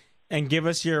excited. And give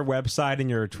us your website and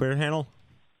your Twitter handle.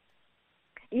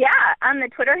 Yeah, the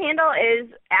Twitter handle is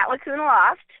 @Lacuna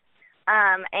Loft,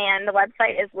 and the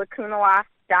website is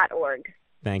lacunaloft.org.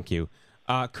 Thank you.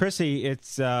 Krissy,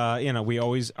 it's, we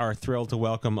always are thrilled to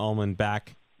welcome Ulman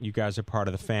back. You guys are part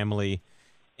of the family.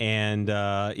 And,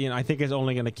 I think it's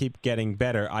only going to keep getting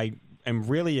better. I am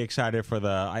really excited for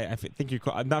I think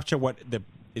I'm not sure what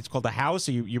it's called, the house.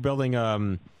 You're building,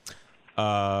 I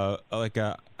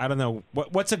don't know,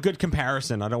 what's a good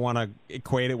comparison? I don't want to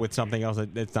equate it with something else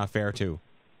that's not fair to.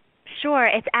 Sure.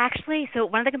 It's actually, so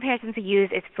one of the comparisons we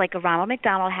use, it's like a Ronald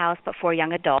McDonald House, but for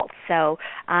young adults. So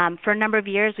for a number of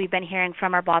years, we've been hearing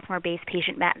from our Baltimore-based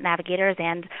patient navigators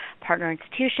and partner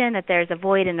institution that there's a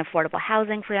void in affordable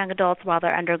housing for young adults while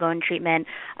they're undergoing treatment.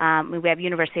 We have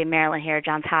University of Maryland here,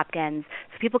 Johns Hopkins.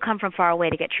 So people come from far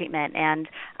away to get treatment, and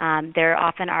there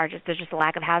often there's just a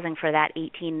lack of housing for that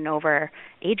 18 and over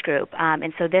age group.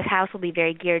 And so this house will be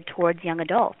very geared towards young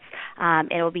adults.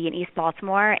 It will be in East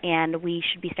Baltimore, and we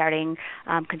should be starting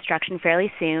construction fairly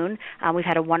soon. We've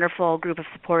had a wonderful group of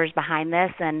supporters behind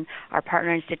this and our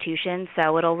partner institutions,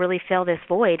 so it'll really fill this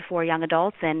void for young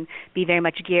adults and be very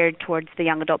much geared towards the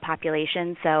young adult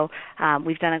population. So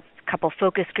we've done a couple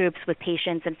focus groups with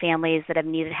patients and families that have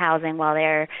needed housing while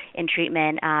they're in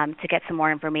treatment to get some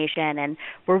more information, and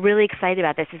we're really excited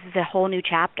about this. This is a whole new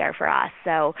chapter for us,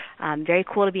 so very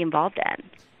cool to be involved in.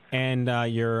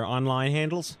 And your online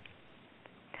handles?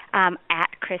 At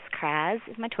Krissy Kraczkowsky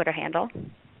is my Twitter handle.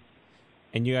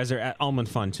 And you guys are at Ulman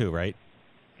Fund too, right?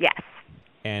 Yes.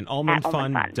 And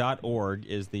ulmanfund.org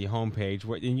is the homepage.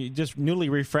 And you just newly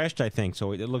refreshed, I think,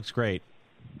 so it looks great.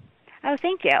 Oh,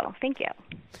 thank you. Thank you.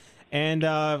 And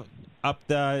up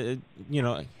the,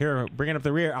 here, bringing up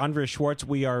the rear, Andrea Schwartz,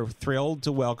 we are thrilled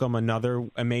to welcome another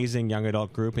amazing young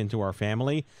adult group into our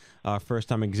family.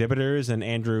 First-time exhibitors, and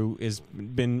Andrew has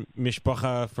been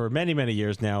mishpacha for many, many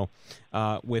years now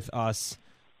with us.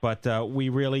 But we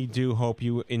really do hope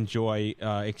you enjoy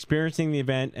experiencing the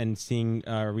event and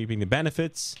reaping the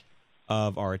benefits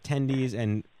of our attendees.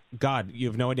 And, God, you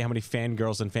have no idea how many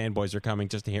fangirls and fanboys are coming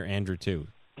just to hear Andrew, too.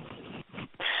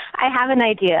 I have an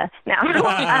idea now.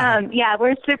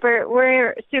 We're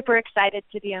super excited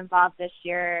to be involved this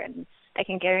year, and I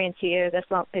can guarantee you this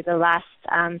won't be the last.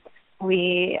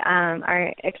 We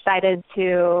are excited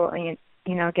to,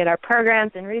 get our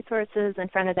programs and resources in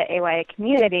front of the AYA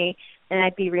community. And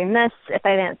I'd be remiss if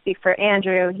I didn't speak for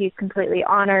Andrew. He's completely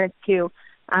honored to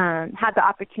have the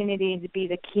opportunity to be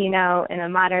the keynote in a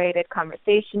moderated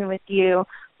conversation with you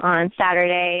on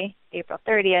Saturday, April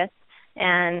 30th.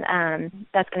 And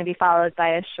that's going to be followed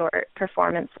by a short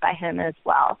performance by him as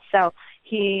well. So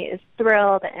he is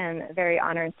thrilled and very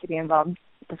honored to be involved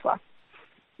as well.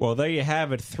 Well, there you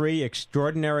have it. 3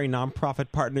 extraordinary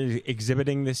nonprofit partners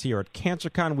exhibiting this year at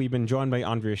Cancercon. We've been joined by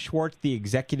Andrea Schwartz, the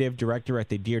executive director at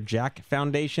the Dear Jack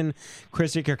Foundation,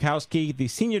 Krissy Kraczkowsky, the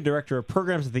senior director of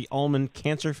programs at the Ulman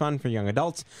Cancer Fund for young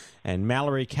adults, and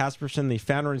Mallory Casperson, the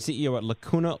founder and CEO at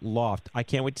Lacuna Loft. I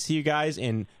can't wait to see you guys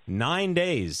in 9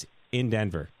 days in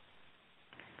Denver.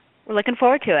 We're looking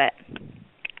forward to it.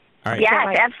 All right.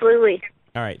 Yes, absolutely.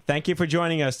 All right. Thank you for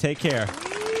joining us. Take care.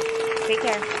 Take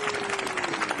care.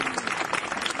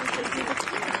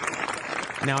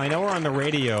 Now, I know we're on the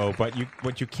radio, but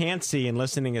what you can't see in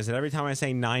listening is that every time I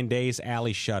say 9 days,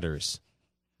 Allie shudders.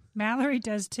 Mallory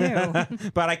does too.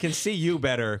 But I can see you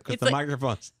better because the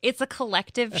microphone's... It's a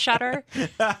collective shudder.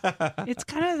 It's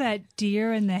kind of that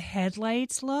deer in the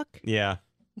headlights look. Yeah.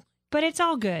 But it's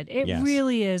all good. It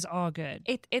really is all good.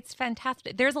 It's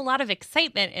fantastic. There's a lot of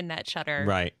excitement in that shudder.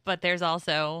 Right. But there's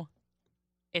also,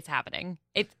 it's happening.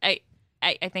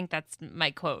 I think that's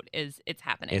my quote is it's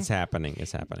happening. It's happening.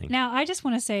 It's happening. Now, I just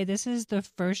want to say this is the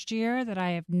first year that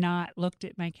I have not looked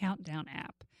at my countdown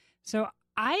app. So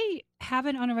I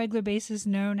haven't on a regular basis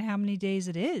known how many days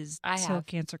it is till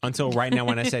Cancercon. Until right now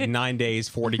when I said 9 days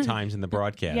 40 times in the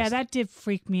broadcast. Yeah, that did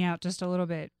freak me out just a little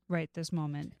bit right this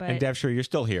moment. But And Devshree, you're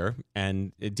still here,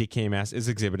 and DKMS is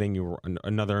exhibiting. You're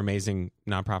another amazing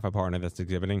nonprofit partner that's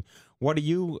exhibiting. What do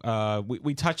you,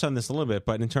 we touched on this a little bit,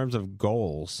 but in terms of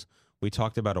goals, we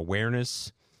talked about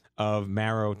awareness of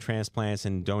marrow transplants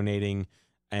and donating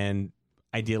and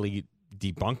ideally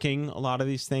debunking a lot of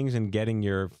these things and getting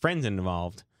your friends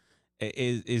involved.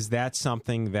 Is that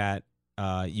something that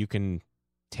you can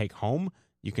take home?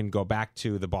 You can go back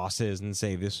to the bosses and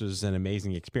say, this was an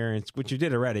amazing experience, which you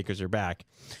did already because you're back.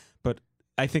 But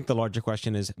I think the larger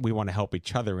question is we want to help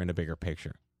each other in a bigger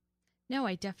picture. No,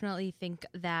 I definitely think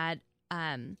that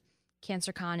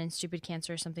Cancercon and Stupid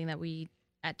Cancer is something that we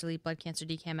at Delete Blood Cancer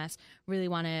DKMS really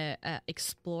want to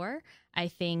explore. I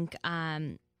think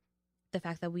the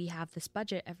fact that we have this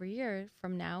budget every year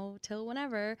from now till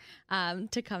whenever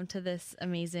to come to this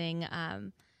amazing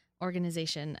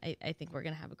organization, I think we're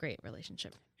going to have a great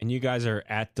relationship. And you guys are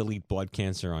at Delete Blood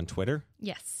Cancer on Twitter?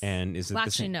 Yes. And is it well, the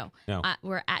actually, same? no.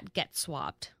 We're at Get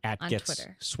Swabbed on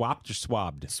Twitter. Swapped or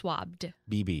swabbed? Swabbed.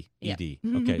 BB-ED. Yep.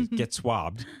 Okay, Get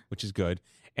Swabbed, which is good.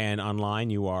 And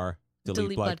online you are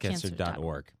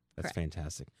deletebloodcancer.org. That's Correct.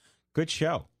 fantastic. Good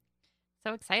show.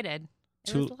 So excited.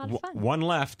 It was a lot of fun. One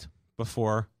left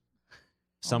before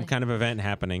some kind of event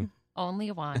happening. Only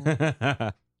one.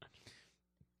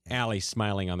 Allie's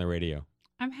smiling on the radio.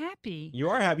 I'm happy. You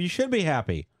are happy. You should be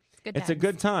happy. It's a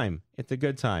good time. It's a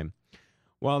good time.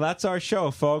 Well, that's our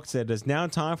show, folks. It is now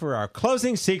time for our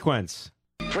closing sequence.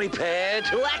 Prepare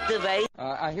to activate.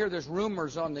 I hear there's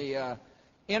rumors on the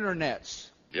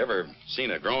internets. You ever seen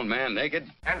a grown man naked?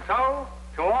 And so,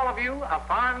 to all of you, a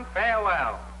fond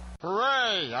farewell.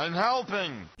 Hooray! I'm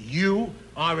helping. You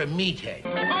are a meathead. Oh,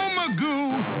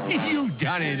 Magoo, you've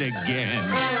done it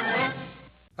again.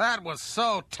 That was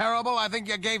so terrible, I think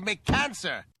you gave me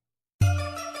cancer.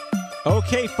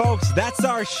 Okay, folks, that's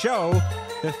our show.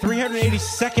 The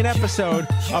 382nd episode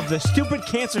of the Stupid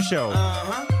Cancer Show.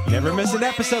 Never miss an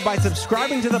episode by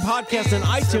subscribing to the podcast on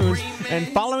iTunes and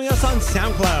following us on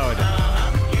SoundCloud.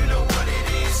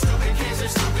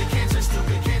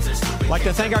 I'd like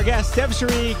to thank our guests,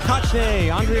 Devshree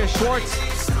Khachane, Andrea Schwartz,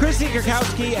 Krissy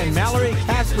Kraczkowsky, and Mallory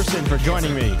Casperson for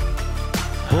joining me.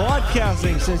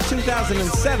 Broadcasting since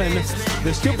 2007,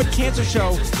 The Stupid Cancer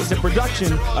Show is a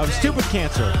production of Stupid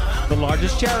Cancer, the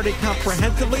largest charity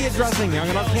comprehensively addressing young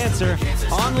adult cancer,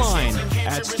 online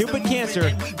at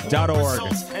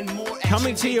stupidcancer.org.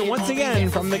 Coming to you once again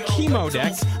from the chemo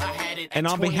deck, and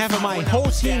on behalf of my whole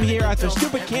team here at The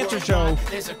Stupid Cancer Show,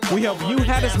 we hope you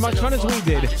had as much fun as we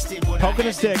did poking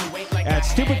a stick at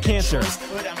Stupid Cancer.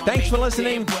 Thanks for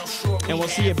listening, and we'll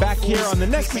see you back here on the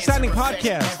next exciting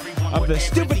podcast of The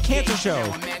Stupid Cancer Show.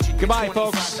 Goodbye,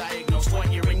 folks.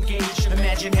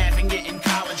 Imagine having it in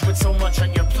college with so much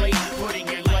on your plate, putting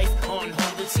your life on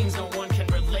hold. It seems no one can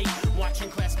relate. Watching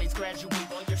classmates graduate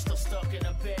while you're still stuck in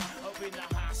a bed, up in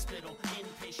the hospital,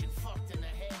 inpatient, fucked in the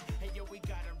head. Hey, yo, we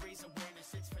gotta raise awareness.